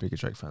much bigger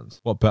Drake fans.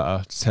 What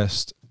better to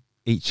test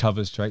each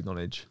other's Drake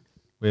knowledge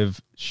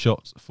with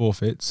shots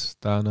forfeits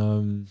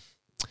than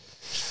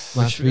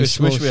Wish we had-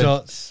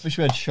 shots. Wish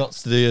we had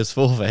shots to do as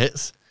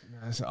forfeits.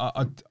 So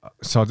I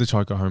did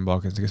try to go home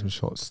bargains to get some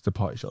shots, the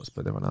party shots,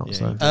 but they went out. Yeah,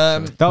 So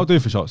you did. that'll do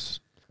for shots.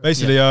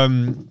 Basically,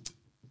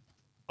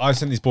 I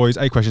sent these boys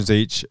 8 questions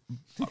each.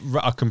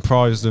 I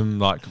comprised them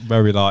like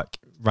very like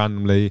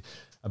randomly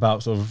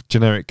about sort of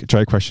generic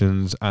Drake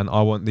questions, and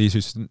I want these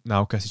two to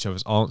now guess each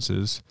other's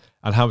answers.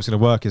 And how it's going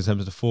to work in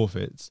terms of the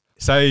forfeits.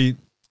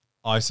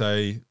 I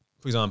say,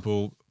 for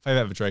example,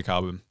 favorite ever Drake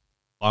album.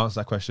 I answer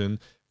that question.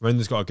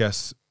 Render's got to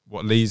guess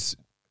what Lee's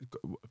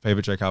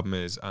favorite Drake album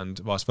is, and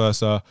vice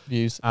versa.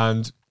 Views.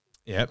 And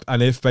yep,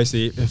 and if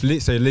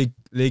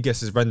Lee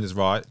guesses Render's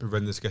right, but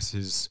Render's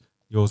guesses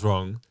yours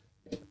wrong,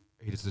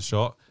 he does the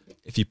shot.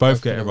 If you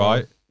both get it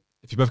right,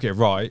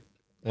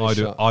 No I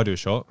shot. do a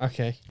shot.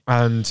 Okay.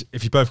 And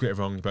if you both get it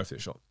wrong, you both do a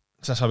shot.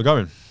 So that's how we're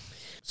going.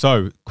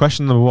 So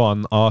question number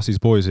 1 I ask these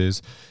boys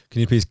is,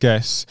 can you please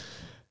guess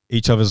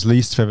each other's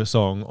least favourite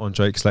song on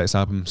Drake's latest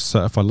album,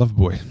 Certified Lover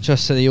Boy?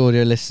 Just so the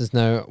audio listeners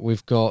know,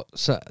 we've got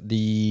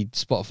the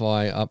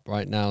Spotify up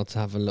right now to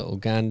have a little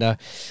gander.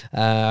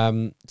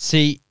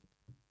 CLB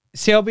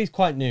is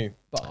quite new,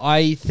 but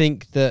I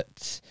think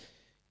that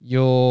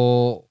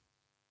your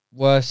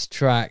worst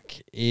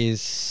track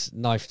is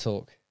Knife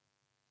Talk.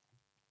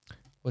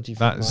 What do you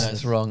think?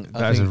 That's wrong.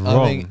 That is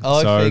wrong.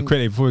 So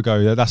quickly before we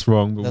go, that's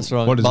wrong. That's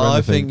wrong. What does But Render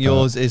I think about-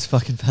 yours is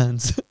fucking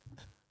fans.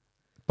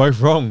 Both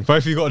wrong.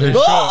 Both of you got to do a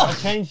What? shot. I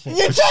changed it.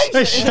 You changed it.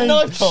 It's a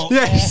knife talk.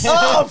 Yes.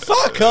 Oh,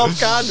 fuck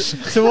off, God.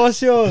 So what's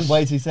yours?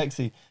 Way too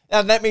sexy.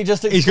 And let me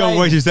just explain. He's got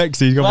way too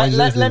sexy. He's got way too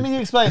sexy. Let me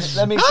explain.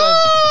 Let me explain.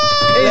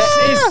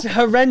 It's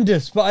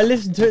horrendous, but I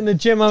listened to it in the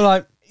gym. I'm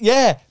like,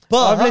 Yeah,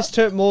 but I've listened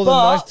to it more than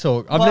Knife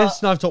Talk. I've listened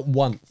to Knife Talk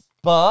once.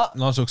 But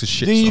Knife Talk's a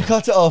shit do you song.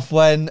 cut it off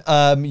when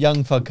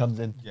Young Thug comes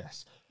in?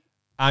 Yes.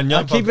 And I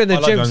Young keep Thug- it in the I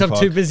love gym Young because I'm Thug.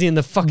 too busy in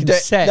the fucking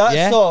set. That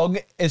Yeah. song,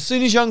 as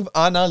soon as and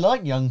I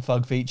like Young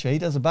Thug feature, he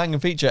does a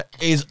banging feature,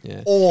 is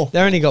Yeah. awful.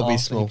 They're only gotta be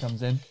after small. He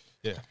comes in.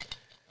 Yeah.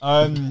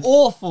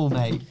 Awful,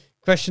 mate.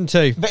 Question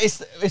 2. But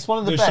it's one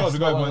of the There's best. shots,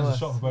 not one of the there's a worst.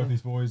 shot for both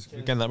these boys.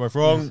 Again, that both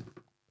wrong.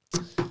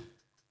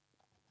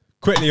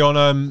 Quickly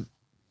on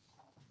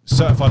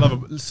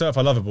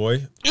Certified Lover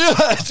Boy. Yeah,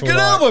 it's a good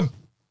Alright. album.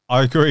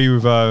 I agree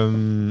with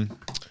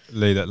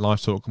Lee that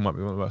Life Talk might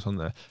be one of the worst on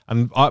there.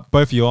 And both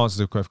of your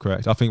answers are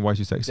correct. I think Way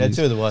Too Sexy. Yeah, is-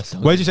 2 of the worst.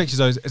 songs. Way Too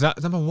Sexy is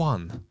that number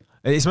 1.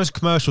 It's the most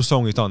commercial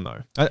song he's done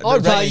though.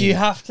 But you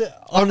have to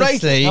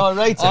honestly. I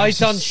rate it. I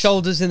done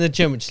shoulders in the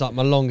gym, which is like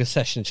my longest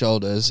session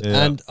shoulders,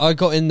 Yeah. and I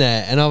got in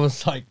there and I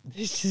was like,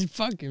 "This is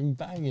fucking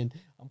banging."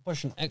 I'm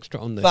pushing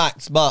extra on this.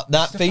 Facts, but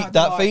that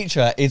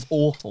feature is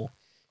awful.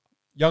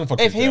 Young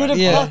Thug. If he would have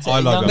Yeah. cut I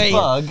it, like Young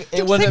Young Thug,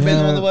 it wouldn't have been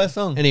one of the worst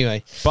songs.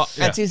 Anyway, But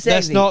yeah.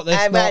 let's not.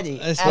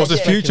 Well,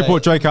 the Future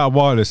brought Drake out of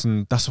Wireless,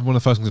 and that's one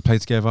of the first songs they played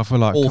together. I feel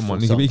like, Awful come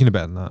on, song. you can do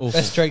better than that. Awful.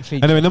 Best Drake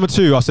feature. Anyway, number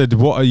 2, I said,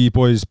 what are you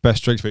boys'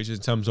 best Drake features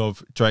in terms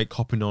of Drake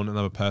hopping on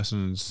another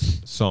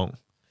person's song?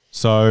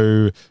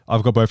 So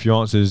I've got both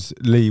your answers.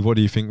 Lee, what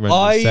do you think Renda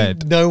I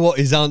said? know what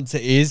his answer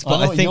is, I but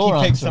know I what think he your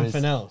picked answer something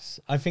is. else.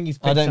 I think he's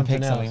picked I don't something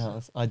pick something else.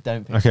 else. I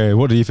don't pick. Okay,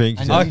 what do you think?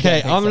 I he know said? you don't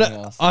Okay, pick I'm something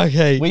gonna. else.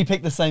 Okay, We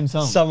picked the same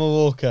song. Summer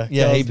Walker.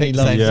 Yeah, he Girls picked Need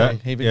the same Love. song.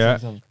 He picked the Yeah.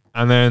 same song.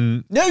 And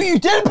then No, you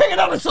didn't pick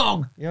another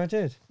song. Yeah, I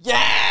did.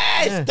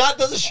 Yes, Yeah. that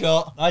does a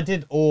shot. I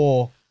did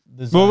or.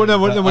 Well, what do you-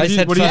 I what do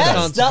said you first think? Yes,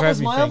 answer that for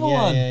was my other everything.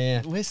 one.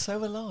 Yeah. We're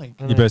so alike.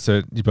 you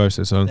both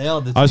said song. They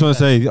are the I just two want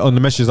to say on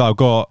the messages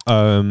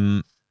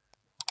that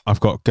I've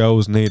got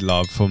Girls Need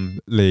Love from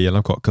Lee and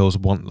I've got Girls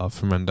Want Love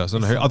from Renda. So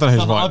I don't know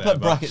who's right I there, put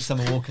but- brackets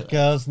Summer Walker.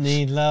 Girls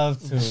need love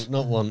to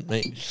not want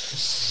me.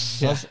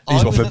 I was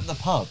waffling. at the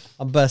pub.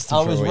 I'm bursting.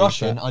 I for a was wee,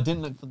 Russian. but I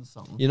didn't look for the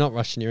song. You're not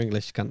Russian. You're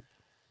English, cunt.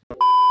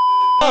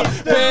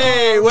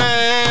 Hey,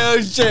 well,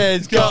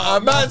 she's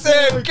got a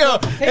massive gun.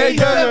 He's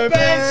the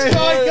best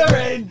striker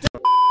in.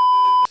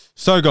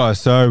 So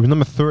guys,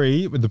 number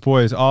 3 with the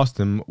boys asked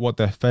them what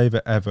their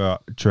favourite ever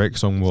Drake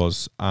song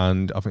was,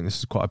 and I think this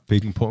is quite a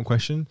big important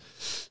question.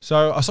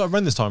 So I started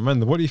Ren this time.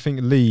 Ren, what do you think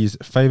Lee's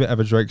favourite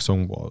ever Drake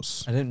song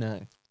was? I don't know.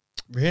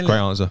 Really? Great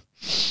answer.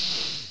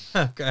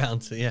 Great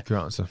answer. Yeah. Great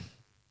answer.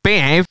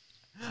 Behave.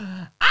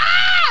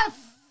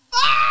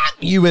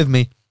 You with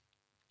me?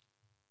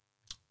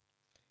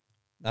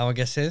 Now I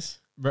guess is.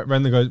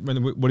 Ren,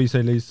 what do you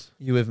say, Lee's?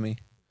 You with me?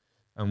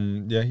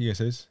 Yeah, you guess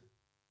his.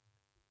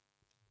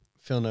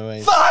 Feel no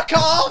ways. Fuck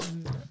off!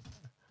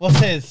 What's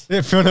his?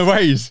 Yeah, Feel No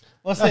Ways.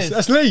 What's his?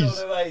 That's Lee's. No,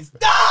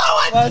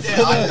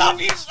 I love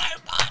you so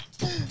much.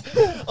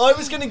 I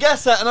was going to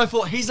guess that, and I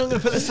thought he's not going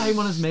to put the same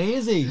one as me,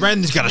 is he?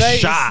 Ren's got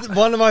Mate, it's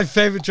one of my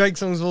favourite Drake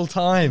songs of all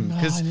time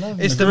because I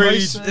love it's it. the Agreed.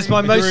 most. It's my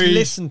most Agreed.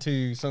 listened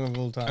to song of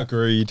all time.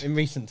 Agreed. In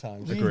recent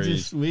times.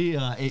 Agreed. We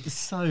are. It's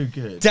so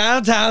good.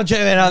 Downtown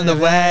jamming on the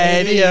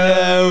radio.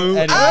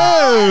 Anyway.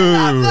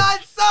 Oh!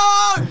 That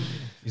song.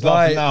 He's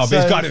laughing now, but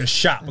he's so- got it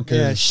shut Yeah.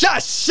 because...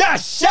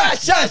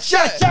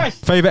 Shush.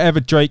 Favourite ever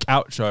Drake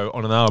outro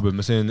on an album?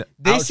 As in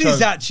This outro-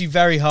 is actually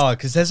very hard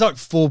because there's like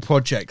 4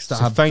 projects that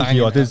So have. thank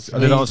you. I banging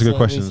did answer good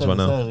questions said right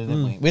this now. earlier,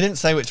 didn't we? We didn't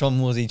say which one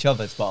was each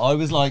other's, but I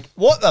was like,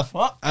 "What the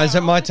fuck?" Is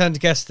it my turn to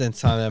guess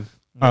this time?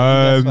 You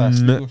go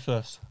So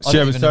first. yeah, I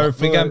don't even know so what-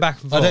 We're going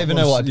back and I forth. don't even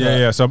know what I put.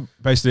 Yeah. So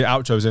basically,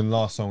 outros in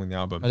last song in the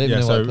album. I didn't yeah,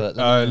 know so what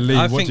I put. Lee,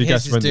 I what think do you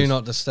guess? his is Do Renda's?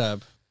 Not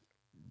Disturb.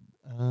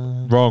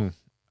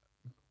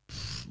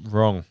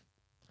 Wrong.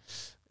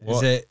 Is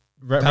What? it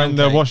Renda,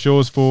 Pancake? what's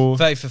yours for?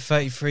 30 for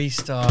 30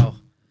 freestyle?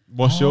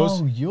 What's yours?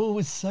 Oh,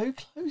 yours so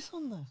close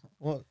on that.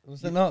 What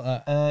was it? Not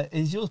that?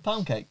 Is yours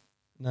pound cake?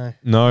 No.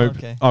 No,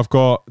 Okay. I've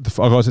got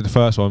to the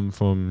first one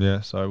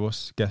from So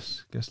what's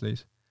guess,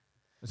 Lee's?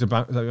 Is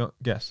that your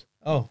guess?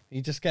 Oh,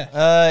 you just guessed.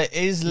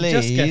 Is You just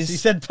guessed. He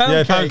Lee's? said pound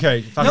Yeah, cake.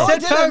 pancake. He No, I said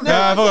didn't. pound No, cake.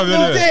 Yeah, I thought I was He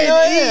gonna do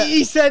it. did.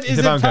 He said, "Is It's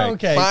it a pound pound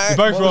cake. cake?" You're both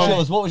What was wrong.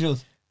 yours? What was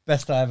yours?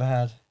 Best I ever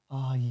had.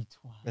 Oh, you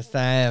twat. Best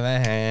I ever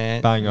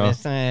had. Banger.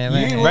 Best I ever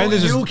You had.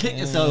 Renda's just- will kick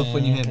yourself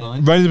when you hear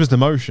mine. Renda's was the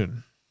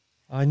motion.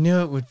 I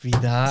knew it would be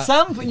that.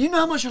 Sam, you know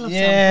how much I love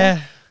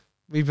Yeah.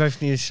 We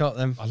both need a shot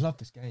then. I love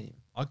this game.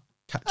 I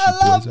catch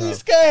I love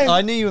this game.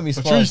 I knew you wouldn't be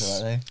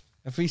surprised about that.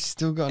 Have we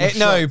still got enough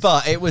No, shots?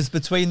 but it was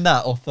between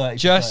that or 30.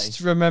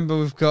 Just remember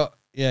we've got.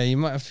 Yeah, you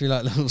might have to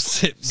like little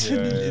sips. Yeah,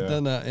 when yeah. you've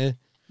done that. Yeah.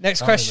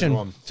 Next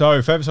question. So,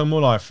 favourite song,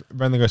 More Life.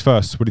 Renda goes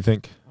first. What do you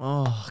think?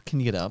 Oh, can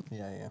you get up?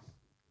 Yeah.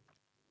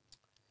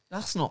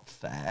 That's not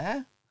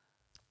fair.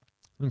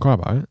 Don't cry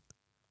about it.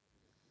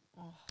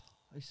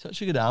 It's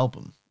such a good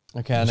album.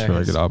 Okay, I It's know. a very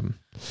his. good album.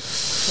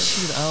 Such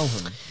a good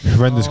album.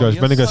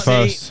 Renda goes such-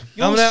 first.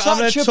 You're I'm gonna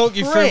such a talk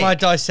you through prick. my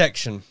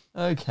dissection.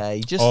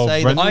 Okay, just Oh,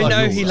 say Brent- that. I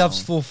know like he all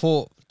loves songs.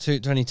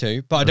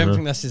 4-4-2-22, but I don't Uh-huh.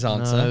 think that's his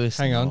answer. No, it's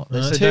Hang on. not. So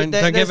There's don't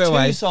give it there's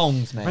away. Two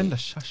songs, mate. Renda,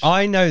 shush.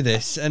 I know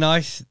this, and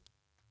I'm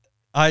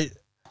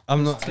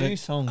not. Two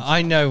songs.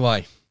 I know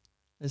why.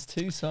 There's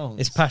 2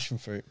 songs. It's passion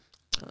fruit.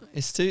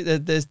 It's two.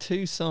 There's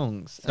 2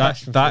 songs. that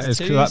There's is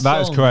 2 that is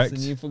songs, correct.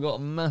 And you forgot a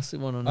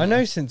massive one on. I there.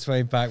 know since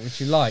way back,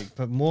 which you like,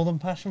 but more than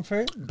passion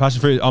fruit.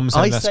 Passion fruit. I'm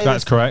saying that's say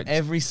that's this correct.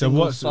 Every So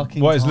single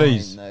fucking what is time,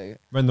 Lee's? though.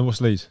 Renda,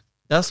 what's Lee's?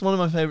 That's one of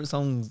my favourite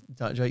songs,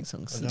 that Drake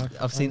songs. I know.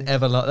 I've seen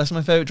ever. That's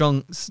my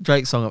favourite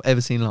Drake song I've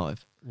ever seen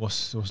live.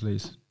 What's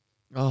Lee's?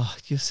 Oh,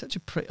 you're such a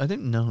prick. I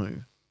don't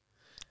know.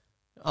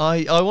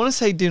 I want to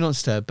say Do Not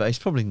Disturb, but it's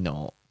probably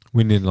not.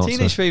 We need an answer.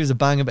 Teenage Fever is a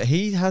banger, but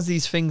he has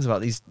these things about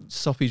these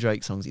soppy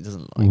Drake songs he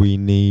doesn't like. We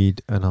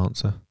need an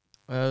answer.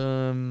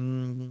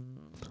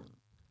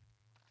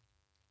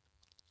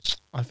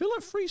 I feel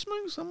like Free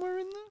Smoke somewhere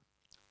in there.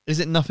 Is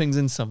it Nothings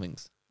and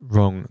Somethings?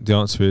 Wrong. The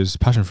answer is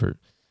passion fruit.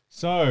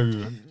 So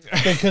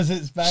Because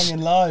it's banging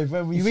live.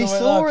 When we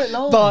saw it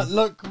live. But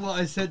look what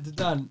I said to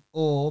Dan.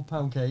 Or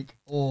pound cake.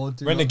 Or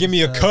do Renda, not give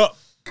me a disturb. cup.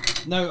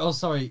 No, oh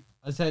sorry.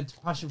 I said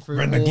passion fruit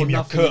Renda, or give me a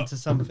nothing cup. into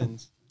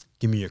somethings.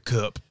 Give me a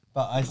cup.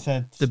 But I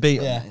said The beat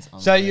on Yeah. that is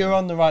So unreal. you're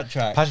on the right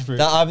track. Passion fruit.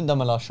 I haven't done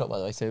my last shot, by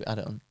the way, so add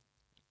it on.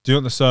 Do not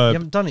You disturb.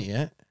 haven't done it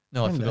yet.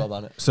 No, I Kinda. forgot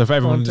about it. So for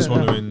everyone Go on, just do it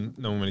now. wondering,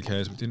 no one really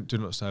cares. But Do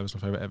Not Disturb is my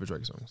favourite ever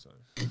Drake song. So.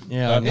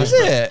 Yeah. I know. Is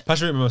it?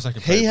 Passion fruit is my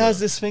second. He favourite. has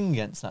this thing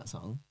against that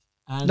song.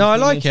 And No, I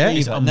like Teenage it. Fever.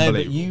 It's No, but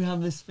unbelievable. you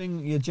have this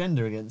thing, your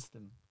gender against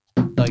them.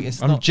 That's Like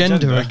it's I'm not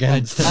gender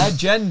against him.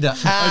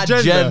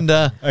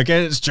 Agenda.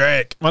 Against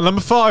Drake. My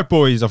number 5,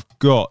 boys, I've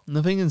got.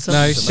 Nothing in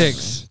No,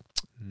 6.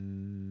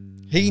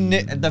 He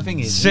knew. The thing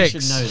is, 6.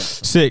 you should know that.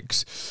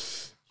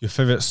 6. Your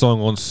favourite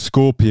song on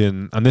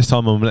Scorpion. And this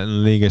time I'm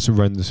letting Lee get to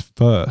Renders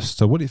first.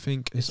 So what do you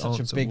think It's his such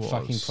a answer big was?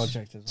 fucking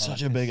project as well.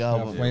 Such a big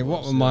album. Wait,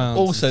 what were my answers?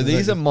 Also,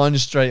 these are mine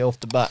straight off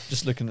the bat.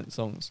 Just looking at the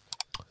songs.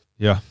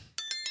 Yeah.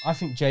 I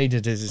think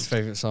Jaded is his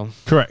favourite song.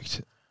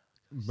 Correct.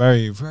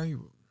 Very, very...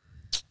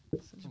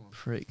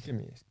 Prick.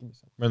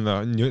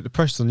 Render, the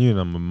pressure's on you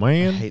now, my I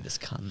man. hate this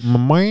cunt. My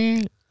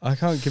man. I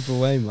can't give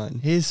away mine.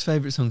 His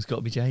favourite song's got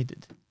to be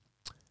Jaded.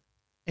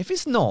 If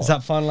it's not, Is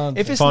that final answer?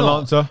 if it's Final not,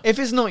 answer? if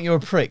it's not, you're a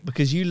prick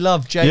because you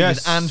love Jaded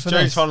Yes, and James'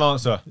 Finesse. final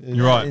answer.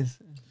 You're right.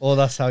 Or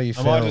that's how you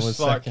Am feel I just was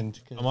like- second.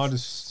 'cause- Am I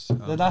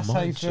just... That's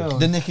how you feel.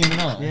 The Nicki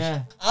Minaj.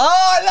 Yeah.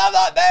 Oh, I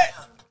love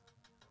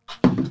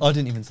that bit. I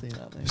didn't even see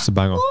that. Mate. It's a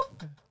banger.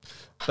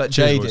 But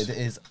Cheers, Jaded boys.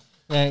 is.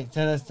 Yeah, to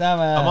the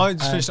summer. I might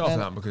just finish it off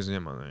that because, yeah,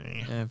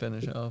 man. Yeah,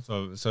 finish it off.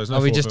 So it's no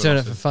Are we fourth just or doing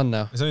it fifth. for fun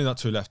now? There's only not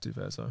 2 left, to be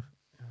fair, so...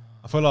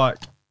 I feel like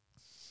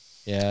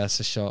Yeah, it's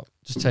a shot.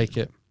 Just take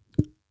it.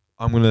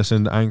 I'm going to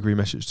send an angry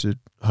message to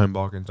Home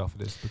Bargains after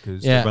this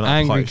because Yeah, they ran out of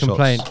angry party shots.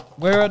 complaint.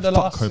 We're at the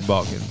Fuck last. Home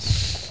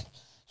Bargains.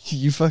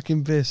 You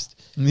fucking pissed.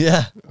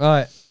 Yeah.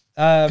 Right.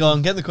 Go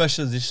on, get the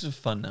questions. This is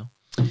fun now.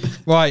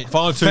 Right.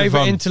 Final 2 Favorite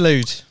fun.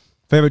 interlude.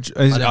 Favourite...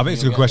 I think don't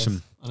it's a you'll good get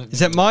question. this.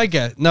 Is it my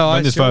guess? No,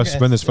 Wendy's it's your first.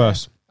 guess. Wendy's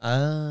first.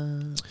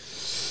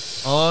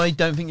 I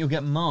don't think you'll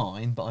get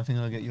mine, but I think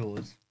I'll get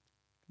yours.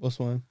 What's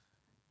mine?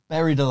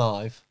 Buried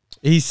Alive.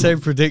 He's so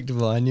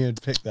predictable. I knew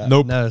he'd pick that.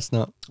 Nope. No, it's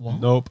not.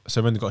 Nope.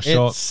 So Wendy's got a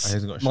shot. It's He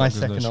hasn't got a shot. my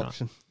There's no second shot.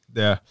 option.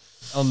 Yeah.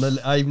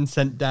 I even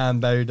sent Dan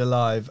Buried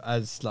Alive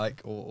as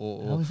like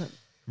or.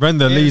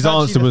 Render, It was Lee's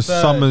actually answer the was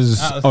third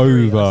Summer's out of 3. I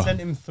over. sent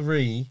him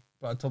 3,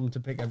 but I told him to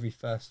pick every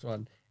first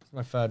one. It's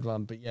my third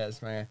one, but yeah,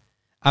 it's my.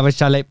 I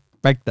wish I let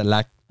break the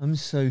lag. I'm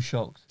so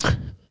shocked.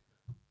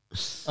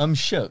 I'm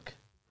shook.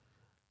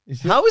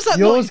 How is that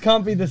Yours not?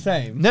 can't be the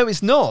same. No,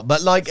 it's not.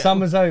 But like,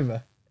 Summer's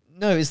over.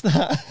 no, it's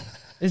that.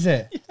 Is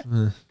it?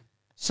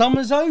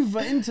 Summer's over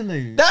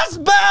interlude. That's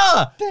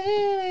better.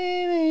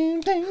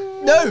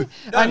 No.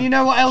 And you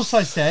know what else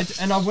I said?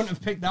 And I wouldn't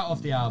have picked that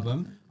off the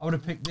album. I would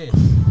have picked this.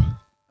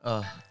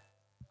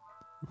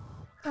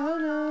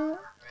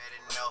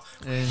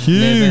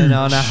 Living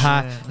on a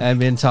high and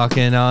been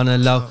talking on a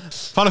low.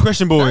 Final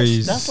question,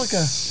 boys. That's like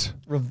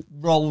a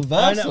roll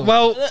I reversal. know,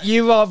 well,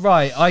 you are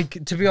right.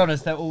 To be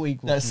honest, they're all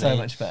equal. That's to so me.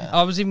 much better.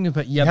 I was even gonna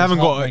put You haven't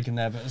got a- in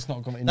there, but it's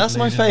not got. That's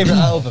my interlude in favourite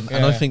it. album,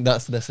 and I Yeah. think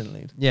that's the best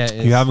interlude. Yeah, it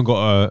is. You haven't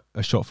got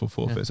a shot for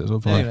forfeits. That's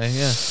all fine. Anyway,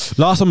 yeah.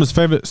 Last summer's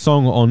favourite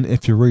song on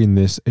If You're Reading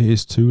This, It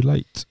Is Too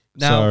Late.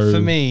 Now, So, for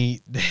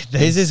me,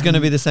 His is going to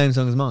be the same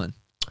song as mine.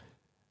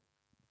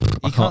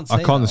 you can't.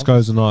 I can't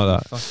disclose or deny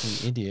that.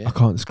 Fucking idiot. I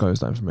can't disclose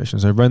that information.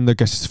 So Render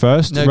guesses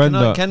first. No,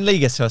 Render. can Lee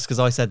guess first? Because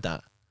I said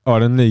that. Oh,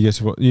 then Lee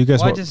guess what? You guess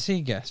Why what? does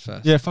he guess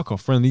first? Yeah, fuck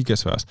off. Render, you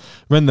guess first.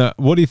 Render,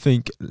 what do you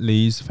think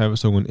Lee's favourite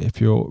song on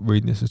If You're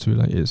Reading This Is Too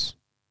Late is?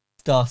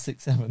 Star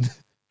 67.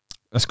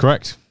 That's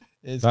correct.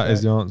 It's That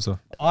is correct. the answer.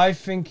 I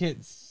think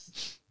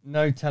it's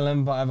no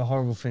telling, but I have a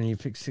horrible feeling you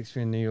picked 6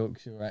 in New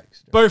York's your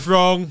ex. Both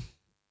wrong.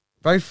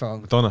 Both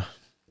wrong. Madonna.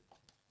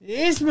 It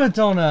is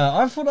Madonna.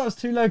 I thought that was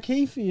too low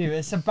key for you.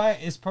 It's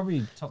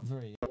probably top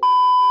 3.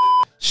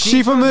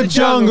 She from the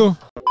jungle.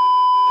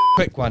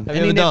 Quick one. Have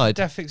you Any ever died?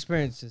 death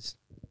experiences?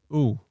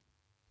 Ooh.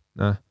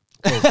 Nah.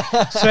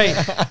 Sweet.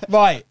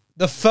 Right.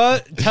 The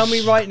first. Tell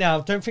me right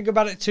now. Don't think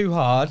about it too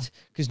hard,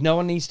 because no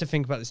one needs to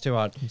think about this too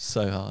hard.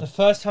 So The hard.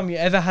 first time you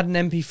ever had an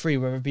MP3,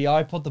 whether it be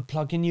iPod, the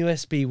plug-in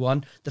USB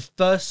one, the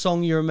first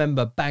song you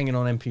remember banging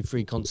on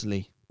MP3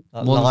 constantly.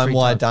 More than 3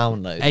 LimeWire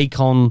times. download.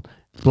 Akon,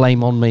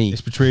 Blame on Me.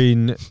 It's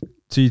between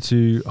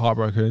T2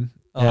 Heartbroken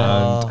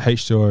and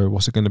H2O.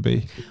 What's it going to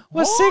be?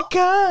 What's it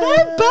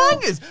They're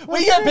bangers.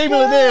 We get people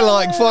in here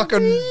like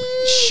fucking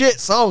shit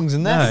songs,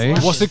 and No.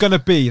 that's What's it going to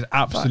be? It's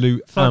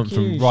absolute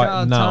anthem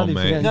right now,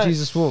 mate. No.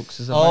 Jesus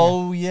Walks. Is a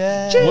Oh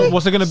yeah.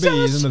 What's it going to be?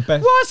 Isn't the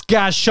best? What's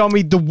God show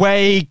me the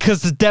way?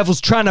 Cause the devil's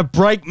trying to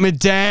break me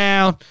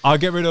down. I'll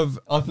get rid of.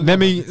 I forgot Let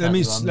me about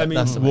the tattoo one, let me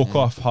that's the walk one,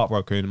 yeah. off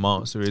Heartbroken. My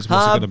answer is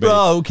what's it going to be?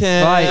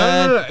 Heartbroken. Right.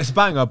 No, it's a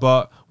banger,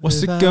 but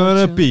what's Without it going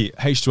you. to be?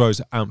 H2O's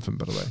anthem,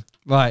 by the way.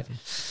 Right.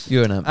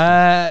 You're an amp.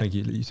 Thank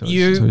you, Lee.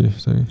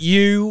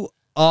 You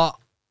are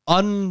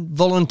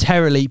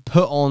involuntarily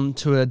put on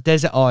to a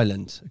desert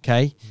island,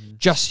 okay?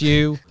 Just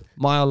you,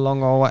 mile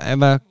long or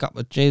whatever, cup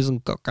of cheese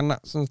and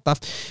coconuts and stuff.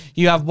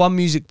 You have one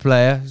music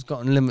player who's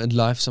got unlimited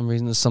life. For some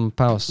reason, there's some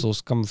power source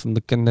coming from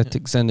the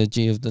kinetics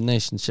energy of the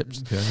nation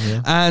ships.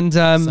 And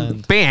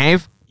Sand.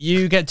 behave.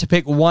 You get to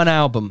pick one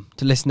album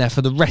to listen there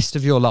for the rest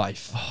of your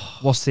life.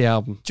 What's the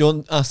album? Do you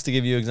want us to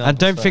give you examples? And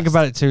don't think first?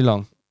 about it too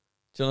long.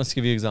 Do you want us to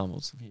give you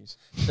examples?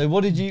 So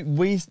what did you?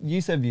 You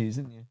said views,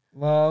 didn't you?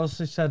 Well, I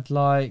also said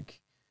like,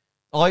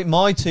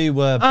 My two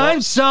were.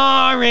 I'm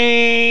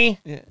sorry.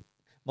 Yeah.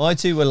 My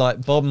two were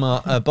like Bob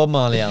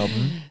Marley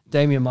album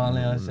Damian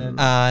Marley, I said.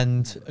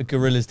 and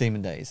Gorillaz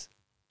Demon Days.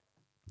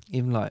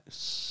 even like.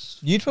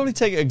 You'd probably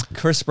take a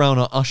Chris Brown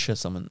or Usher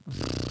something.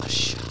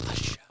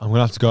 I'm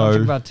gonna have to Don't think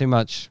go. about too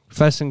much.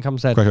 First thing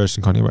comes head.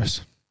 Graduation, Kanye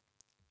West.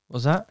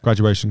 What's that?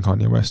 Graduation,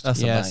 Kanye West.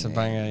 That's Yeah, a it's a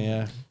banger. banger.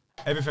 Yeah.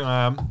 Everything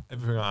I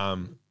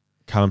am.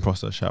 Callum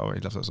Prosser, shout out, he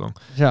loves that song.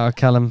 Shout out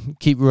Callum.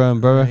 Keep rowing,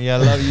 brother. Yeah, I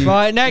love you.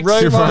 Right, next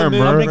Row one. for I'm him,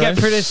 going to bro. get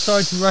through this.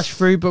 Sorry to rush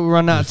through, but we're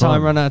running out of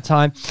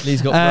time.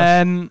 Lee's got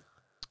brush.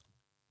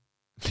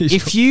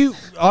 If you,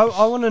 I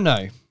want to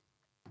know.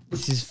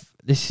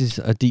 This is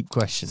a deep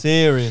question.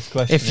 Serious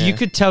question. If you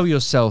could tell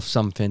yourself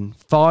something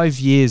 5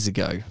 years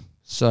ago,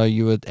 so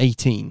you were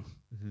 18,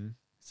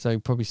 so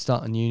probably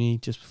starting uni,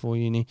 just before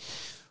uni,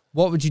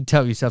 what would you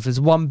tell yourself? There's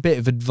one bit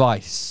of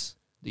advice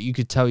that you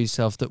could tell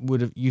yourself that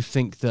would have, you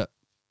think that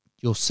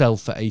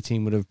yourself at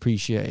 18 would have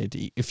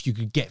appreciated if you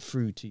could get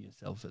through to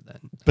yourself at then.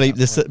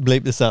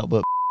 bleep this out,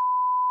 but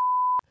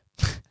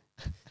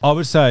I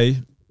would say,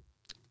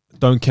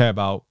 don't care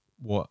about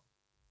what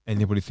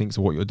anybody thinks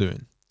of what you're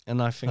doing.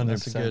 And I think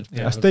that's a 100%. good.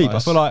 Yeah. That's deep.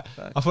 advice.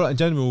 I feel like in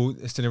general,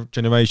 this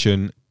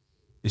generation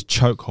is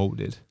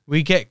chokeholded.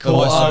 We get Oh,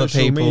 caught other up.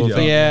 people.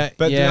 But yeah,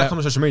 But yeah. that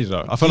comes on social media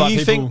though. I feel like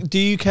people. Do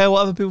you care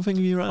what other people think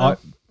of you right now?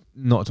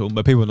 Not at all,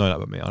 but people know that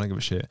about me. I don't give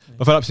a shit.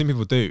 I feel like some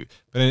people do.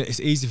 But then it's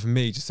easy for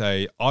me to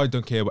say, I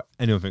don't care what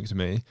anyone thinks of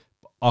me.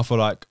 But I feel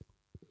like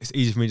it's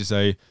easy for me to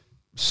say,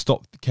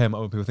 stop caring what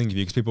other people think of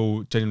you, because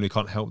people genuinely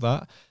can't help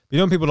that. You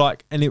know when people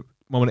like, when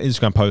an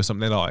Instagram post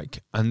something they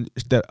like, and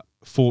their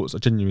thoughts are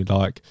genuinely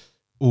like,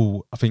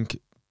 oh, I think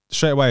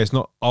straight away it's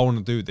not, I want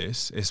to do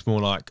this. It's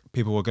more like,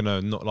 people are going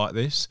to not like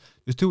this.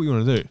 Just do what you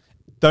want to do.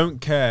 Don't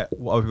care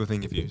what other people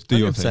think of you. Do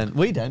your thing.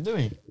 We don't, do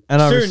we?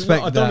 And I Soon,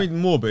 respect I that. don't mean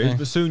morbid, Yeah.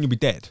 but soon you'll be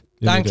dead.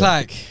 Dan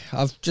Clack,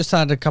 I've just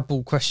had a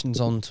couple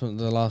questions on to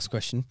the last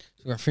question.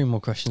 We've got 3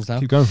 more questions now.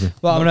 Keep going for it.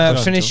 Well, I'm Not going to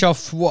done, finish Tom.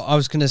 off what I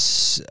was going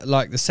to,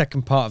 like the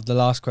second part of the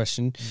last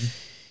question.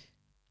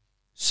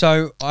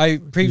 So I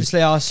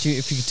previously asked you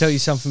if you could tell you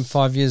something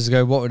 5 years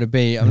ago, what would it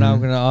be? I'm now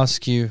going to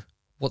ask you,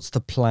 what's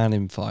the plan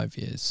in 5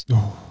 years?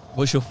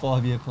 What's your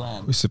 5-year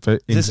plan? This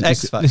this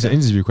X Factor? is an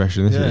interview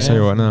question. This is what I say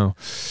right now.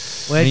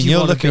 Where do you you're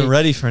wanna looking be?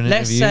 ready for an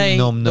Let's interview. say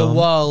Nom the nom.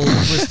 world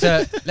was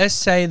to let's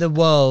say the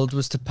world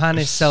was to pan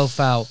itself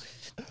out.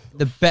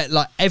 The bet,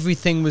 like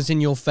everything was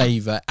in your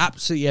favor,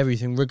 absolutely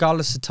everything,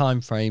 regardless of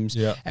time frames.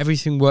 Yeah.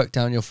 Everything worked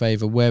out in your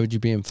favor. Where would you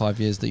be in 5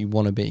 years that you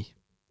want to be?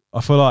 I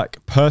feel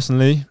like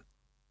personally,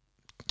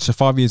 so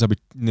 5 years I'll be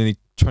nearly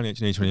 28,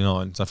 nearly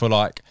 29. So I feel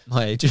like,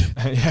 My age.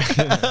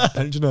 yeah,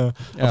 and you know,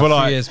 Yeah, I feel 3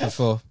 like years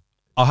before.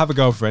 I'll have a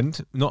girlfriend,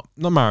 not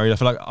married. I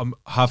feel like I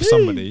have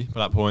somebody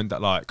by that point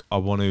that like I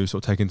want to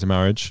sort of take into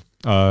marriage,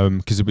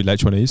 because it'll be late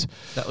 20s.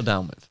 Settle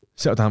down with.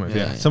 Settle down with, Yeah,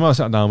 yeah. yeah. Someone I'll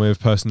settle down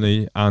with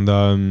personally,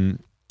 and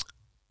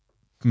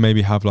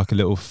maybe have like a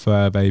little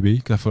fur baby,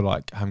 because I feel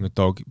like having a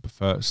dog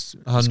first.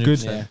 It's 100%.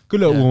 good. Yeah. Good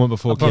little Yeah. woman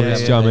before I'll probably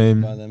kids. have Do you know a what I baby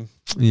mean? by then.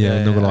 Yeah,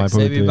 Yeah, not gonna lie.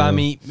 probably Maybe do, by yeah.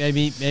 me,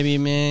 maybe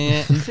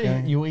me.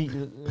 You eat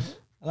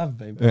I'll have a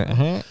baby.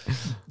 Yeah.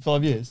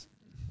 5 years?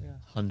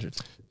 100.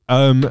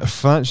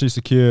 Financially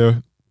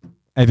secure,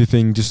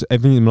 everything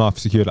in my life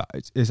is secure. Like,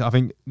 it's I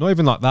think not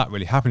even like that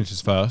really. Happiness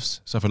is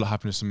first. So I feel like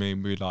happiness to me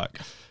would be like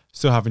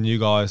still having you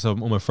guys, all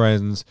my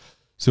friends,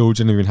 still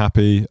genuinely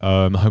happy.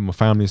 I hope my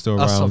family is still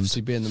That's around.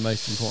 obviously being the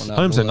most important. out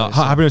of 100%. all Like,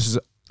 those. happiness is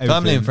everything.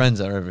 Family and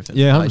friends are everything.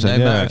 Yeah, Like, 100%, no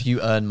matter yeah. if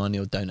you earn money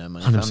or don't earn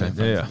money. 100%, Family and friends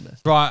yeah. are the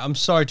best. Right, I'm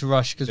sorry to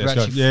rush because Yeah, we're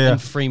let's actually go. Yeah, yeah. in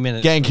 3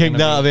 minutes. Getting we're kicked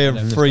gonna out of be- here yeah,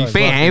 in let's 3 go.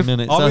 fucking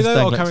minutes. Are we That's there,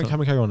 the or next can one.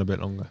 we go on a bit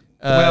longer?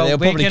 Well, they'll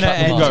we're probably gonna cut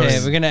them end off.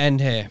 here. We're gonna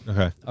end here.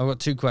 Okay. I've got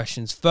 2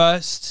 questions.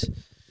 First,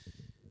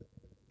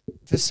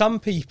 for some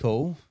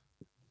people,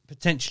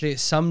 potentially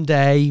it's some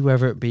day,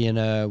 whether it be in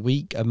a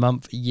week, a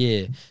month, a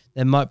year,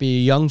 there might be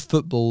a young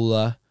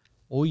footballer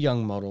or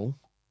young model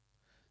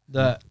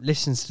that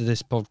listens to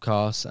this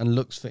podcast and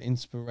looks for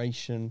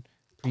inspiration,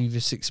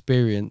 previous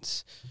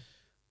experience.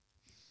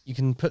 You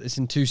can put this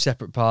in 2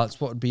 separate parts.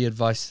 What would be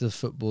advice to the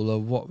footballer?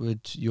 What would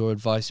your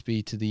advice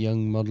be to the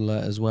young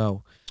modeler as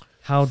well?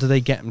 How do they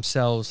get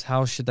themselves?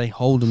 How should they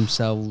hold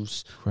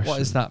themselves?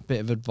 What is that bit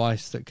of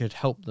advice that could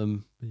help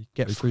them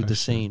get Big through the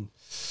question. scene?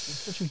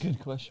 Such a good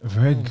question. A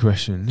very good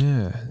question.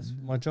 Yeah. It's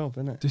my job,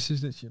 isn't it? This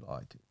is literally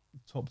like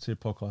top tier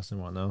podcasting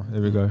right now.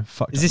 Here we go.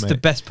 Fuck. Is this the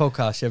best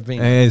podcast you've ever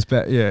been? It is,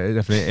 but yeah,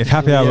 definitely. If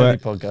happy The hour, only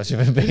podcast you've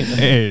ever been it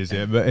is.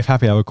 Yeah, but if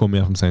happy hour call me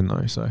up, I'm saying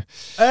no. So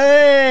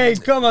Hey,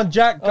 come on,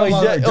 Jack. Come Oh,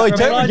 on. yeah. Oh, don't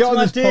reply get to on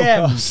my this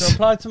DMs. podcast.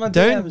 Reply to my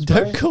DMs, bro.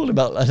 Don't call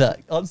about like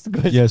that. Answer the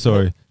question. yeah,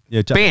 sorry.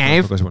 Yeah,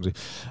 Jack.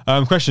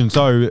 Question.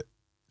 So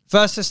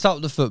First, let's start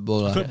with the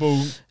footballer.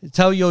 football.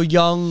 Tell your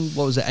young,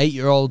 what was it,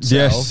 8-year-old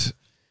self. Yes.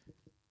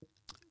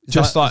 Is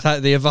Just that, like is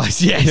that the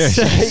advice? Yes.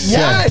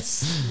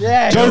 Yes.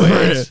 Yeah. go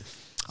for it.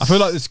 I feel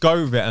like just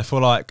go with it. I feel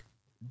like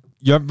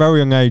you're at a very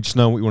young age to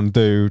know what you want to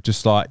do.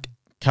 Just like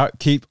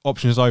keep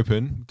options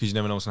open, because you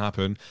never know what's gonna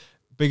happen.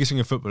 Biggest thing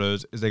in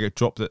footballers is they get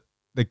dropped. That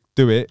they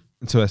do it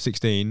until they're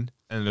 16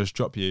 and they'll just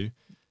drop you.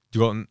 You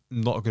got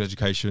not a good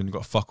education. You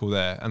got fuck all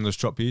there, and they'll just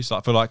drop you. So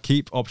I feel like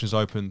keep options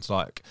open to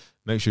like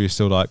make sure you're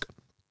still like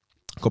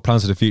got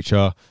plans for the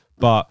future,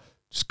 but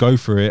just go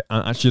for it.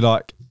 And actually,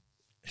 like,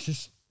 it's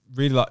just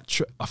really like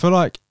I feel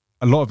like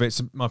a lot of it's,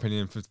 in my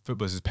opinion, for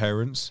footballers is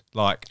parents.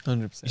 Like,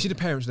 100%. you see the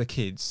parents with their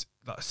kids,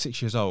 like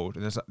 6 years old,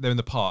 and they're in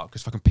the park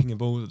just fucking pinging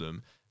balls at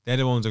them. They're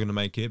the ones who are going to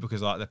make it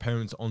because like their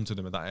parents are onto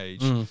them at that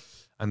age,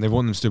 and they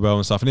want them to do well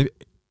and stuff. And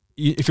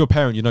if you're a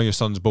parent, you know your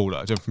son's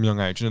baller from a young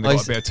age. You know they've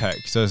got a bit of tech,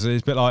 so it's a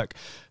bit like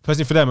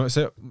personally for them.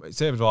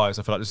 It's advice.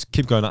 I feel like just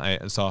keep going at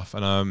it and stuff,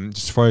 and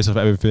just throw yourself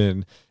at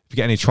everything. If you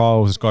get any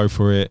trials, just go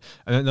for it.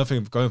 And another thing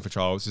of going for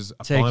trials is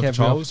applying for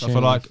trials. I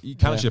feel like you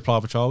can actually apply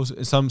for trials.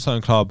 In some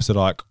certain clubs that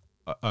like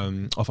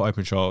offer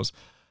open trials.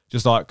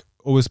 Just like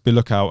always be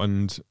lookout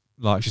and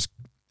like just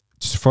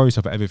throw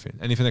yourself at everything.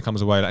 Anything that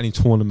comes away, like any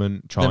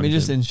tournament, trial. Let me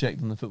just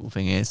interject on the football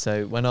thing here.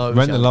 So when I was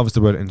Brendan loves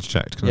the word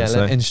interject.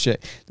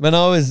 Interject. When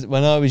I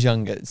was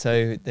younger,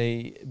 so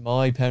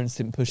my parents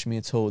didn't push me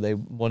at all. They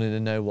wanted to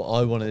know what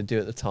I wanted to do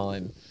at the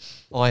time.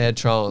 I had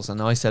trials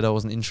and I said I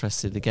wasn't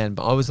interested again,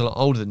 but I was a lot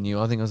older than you.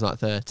 I think I was like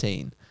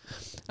 13.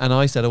 And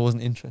I said I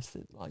wasn't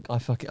interested. Like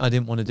I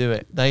didn't want to do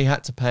it. They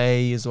had to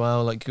pay as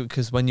well, like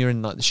because when you're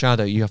in like the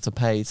shadow, you have to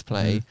pay to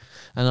play.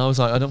 And I was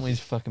like, I don't want you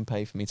to fucking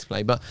pay for me to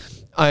play. But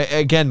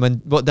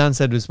when what Dan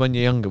said was when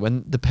you're younger,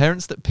 when the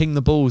parents that ping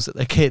the balls at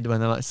their kid when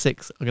they're like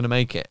 6 are gonna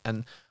make it.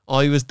 And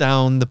I was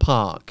down the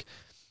park,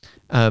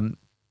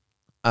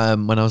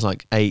 when I was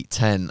like 8,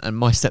 10, and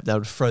my stepdad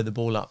would throw the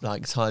ball up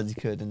like as high as he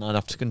could, and I'd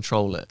have to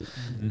control it.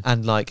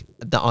 And like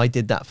that, I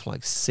did that for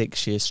like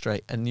 6 years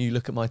straight. And you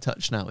look at my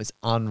touch now; it's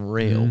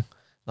unreal.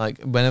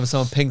 Like whenever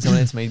someone pings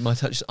someone into me, my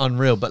touch is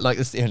unreal. But like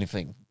that's the only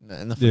thing.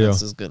 Nothing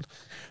else is good.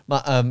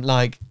 But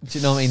like, do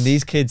you know what I mean?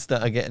 These kids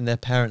that are getting their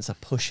parents are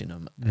pushing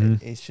them.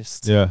 It's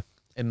just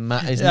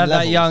at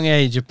that young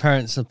age, your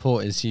parents'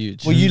 support is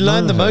huge. Well, you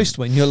learn the most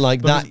when you're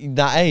like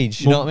that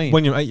age. You know what I mean?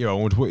 When you're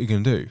 8-year-old, what are you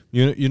going to do?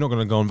 You're not going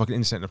to go on fucking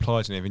internet and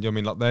apply to anything. You know what I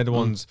mean? Like they're the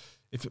ones.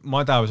 If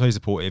my dad was very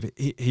supportive,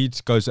 he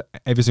goes to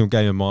every single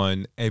game of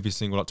mine, every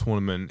single like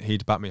tournament.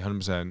 He'd back me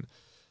 100%.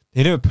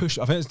 He never pushed.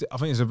 I think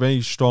it's a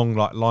very strong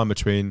like line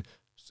between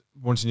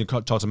wanting your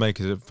child to make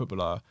as a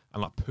footballer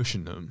and like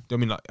pushing them. Do you know what I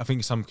mean? Like I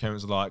think some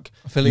parents are like,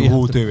 I feel like you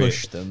have to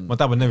push them. My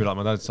dad would never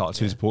my dad started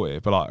too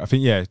supportive, but like I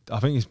think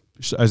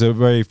there's a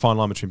very fine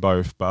line between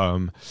both.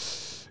 But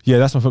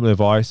that's my football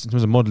advice. In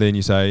terms of modelling,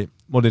 you say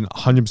modelling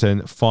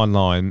 100% fine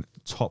line.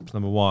 Top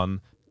number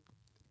 1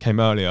 came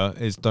earlier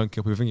is don't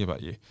kill people thinking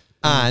about you,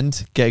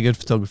 and get a good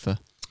photographer.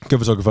 Good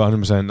photographer,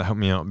 100%. That helped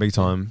me out big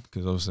time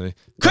because obviously.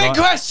 Quick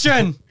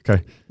question.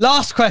 Okay.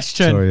 Last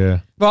question. Sorry, yeah.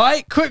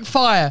 Right, quick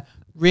fire.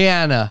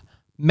 Rihanna,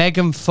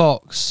 Megan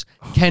Fox,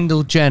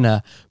 Kendall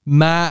Jenner,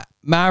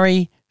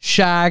 marry,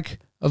 shag,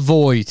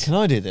 avoid. Can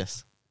I do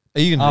this?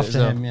 Are you going to do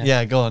it After as well? him,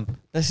 Yeah, go on.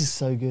 This is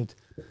so good.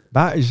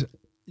 That is.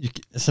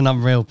 It's an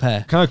unreal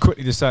pair. Can I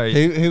quickly just say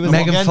Who was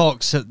Megan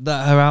Fox? Her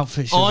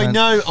outfit. I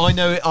know mine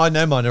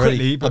already.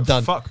 quickly, but I'm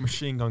done. fuck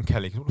Machine Gun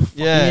Kelly. What the fuck?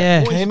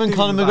 Yeah. Him and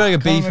Conor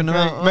McGregor beefing them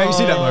out. Mate, you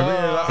see that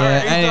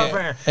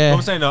though? Yeah.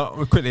 I'm saying that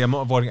quickly. I'm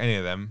not avoiding any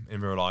of them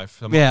in real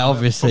life.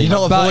 Obviously. You're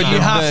not but avoiding you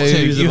them, have no, to.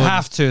 who's You avoiding?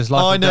 have to. As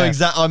life I or know death.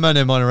 exactly. I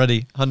know mine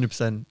already.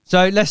 100%.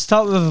 So let's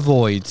start with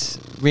avoid.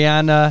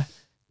 Rihanna,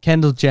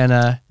 Kendall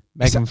Jenner,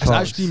 Megan It's Fox.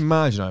 actually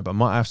mad, but I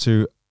might have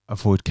to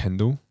avoid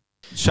Kendall.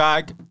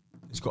 Shag.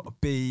 It's got to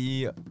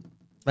be.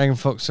 Megan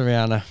Fox or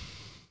Rihanna.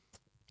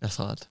 That's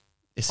hard.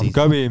 It's I'm easy.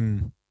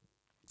 going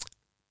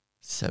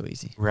So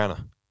easy.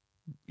 Rihanna.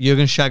 You're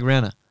going to shag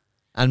Rihanna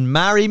and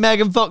marry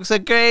Megan Fox, a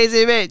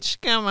crazy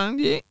bitch. Come on,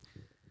 you.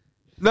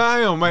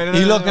 No, mate. Are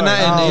you locking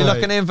that in? Are you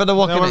locking in for the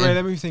walking in?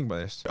 Let me think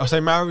about this. I'll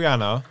say marry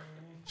Rihanna,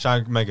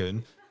 shag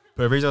Megan.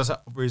 But the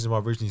reason why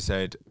I originally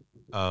said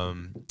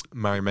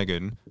marry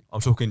Megan,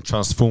 I'm talking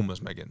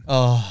Transformers Megan.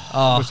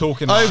 We're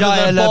talking Over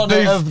Shia the bonnet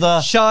LaBeouf. of the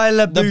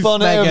Shia LaBeouf, the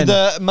bonnet Megan. of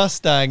the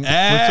Mustang.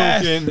 We're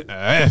talking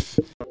F.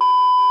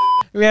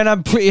 Rihanna,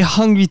 I'm pretty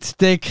hungry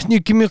today. Can you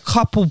give me a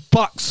couple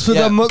bucks for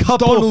the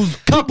McDonald's?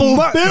 Couple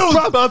bills,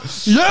 brother.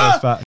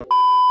 Yeah.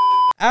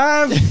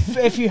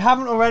 If you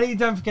haven't already,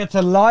 don't forget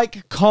to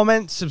like,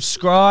 comment,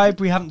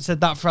 subscribe. We haven't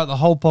said that throughout the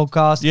whole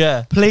podcast.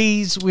 Yeah.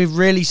 Please, we've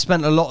really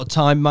spent a lot of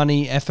time,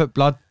 money, effort,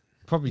 blood.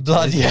 Probably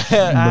Blood, tears,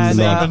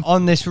 yeah. and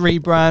on this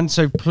rebrand,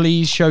 so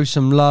please show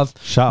some love.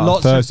 Shout out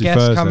Lots Thursday, of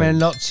guests Thursday. coming,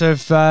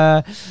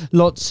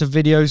 lots of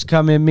videos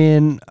coming. Me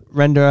and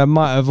Render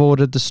might have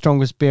ordered the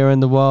strongest beer in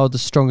the world, the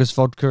strongest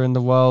vodka in the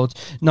world,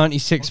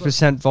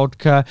 96%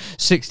 vodka,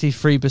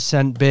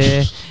 63%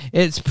 beer.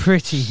 It's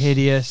pretty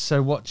hideous,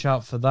 so watch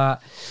out for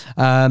that.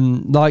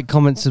 Like,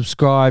 comment,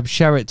 subscribe,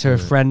 share it to a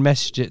friend,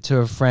 message it to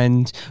a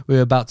friend.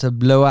 We're about to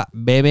blow up,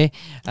 baby.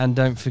 And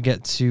don't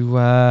forget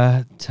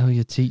to tell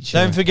your teacher.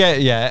 Don't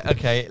forget,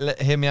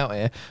 hear me out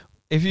here.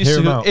 If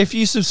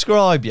you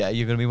subscribe, you're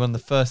going to be one of the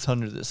first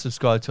 100 that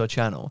subscribe to our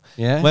channel.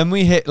 Yeah. When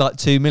we hit like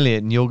 2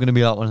 million, you're going to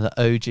be like one of the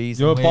OGs.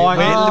 You're and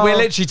buying- we're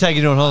literally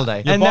taking you on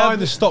holiday. You're And buying now-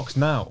 the stocks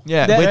now.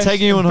 Yeah, There's we're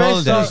taking you on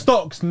Invest in holiday.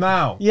 stocks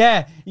now.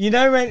 Yeah, you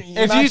know when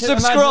you subscribe-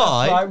 imagine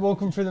us, like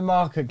walking through the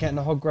market getting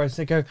a hog roast,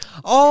 they go,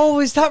 "Oh,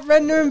 is that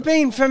Render and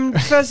Bean from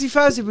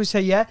Thursday?" We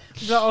say, "Yeah."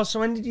 We'll be like, "Oh, so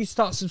when did you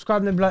start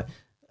subscribing?" They'll be like,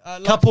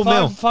 Couple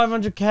mil.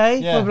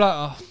 500k. Yeah. We'll be like,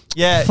 "Oh,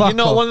 Yeah, Fuck you're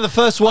not off. one of the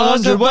first I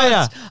was 100, were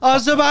ya?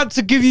 about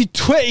to give you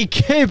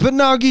 20k, but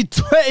now I give you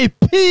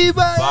 20p,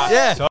 man.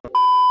 Yeah.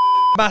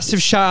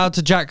 Massive shout out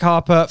to Jack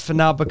Harper for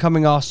now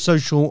becoming our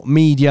social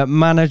media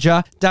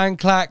manager. Dan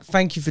Clack,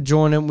 thank you for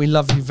joining. We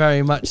love you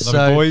very much.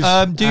 Love you,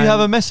 boys. Do you have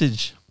a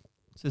message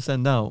to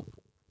send out?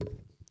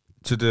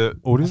 To the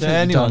audience, To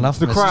anyone? enough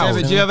the messages. crowd.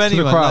 Yeah, but do you have To the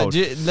anyone?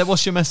 crowd.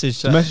 What's your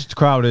message? The message to the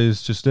crowd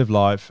is just live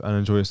life and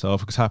enjoy yourself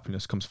because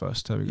happiness comes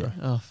first. There we go.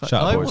 Oh, fuck.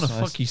 Shout out, I boys. want to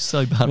fuck you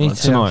so bad. Me right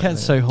too. now. I'm getting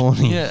so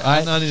horny. Yeah, I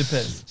need a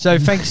piss. So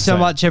thank you so Same.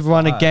 much,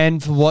 everyone, Bye. again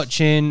for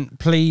watching.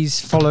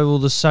 Please follow all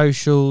the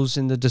socials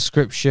in the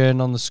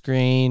description on the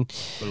screen.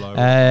 Below.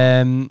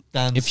 Dance.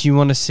 If you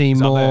want to see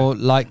It's up more,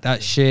 like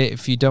that shit.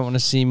 If you don't want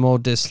to see more,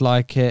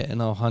 dislike it, and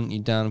I'll hunt you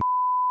down.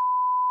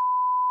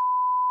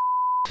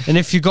 And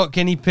if you got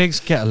guinea pigs,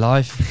 get a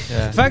life.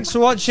 Yeah. Thanks for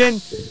watching.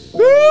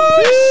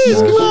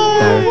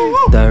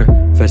 There,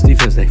 Festy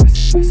Thursday,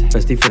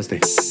 Festy Thursday,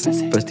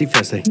 Festy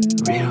Thursday,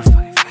 real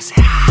fucking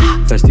Thursday,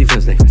 Festy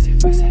Thursday,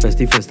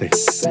 Festy Thursday,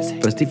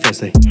 Festy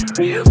Thursday,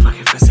 real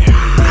fucking Thursday,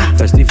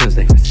 Festy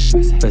Thursday,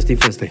 Festy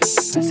Thursday,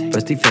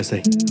 Festy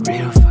Thursday,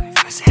 real fucking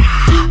Thursday,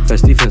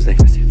 Festy Thursday,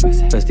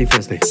 Festy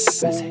Thursday,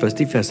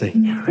 Festy Thursday,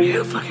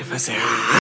 real fucking Thursday.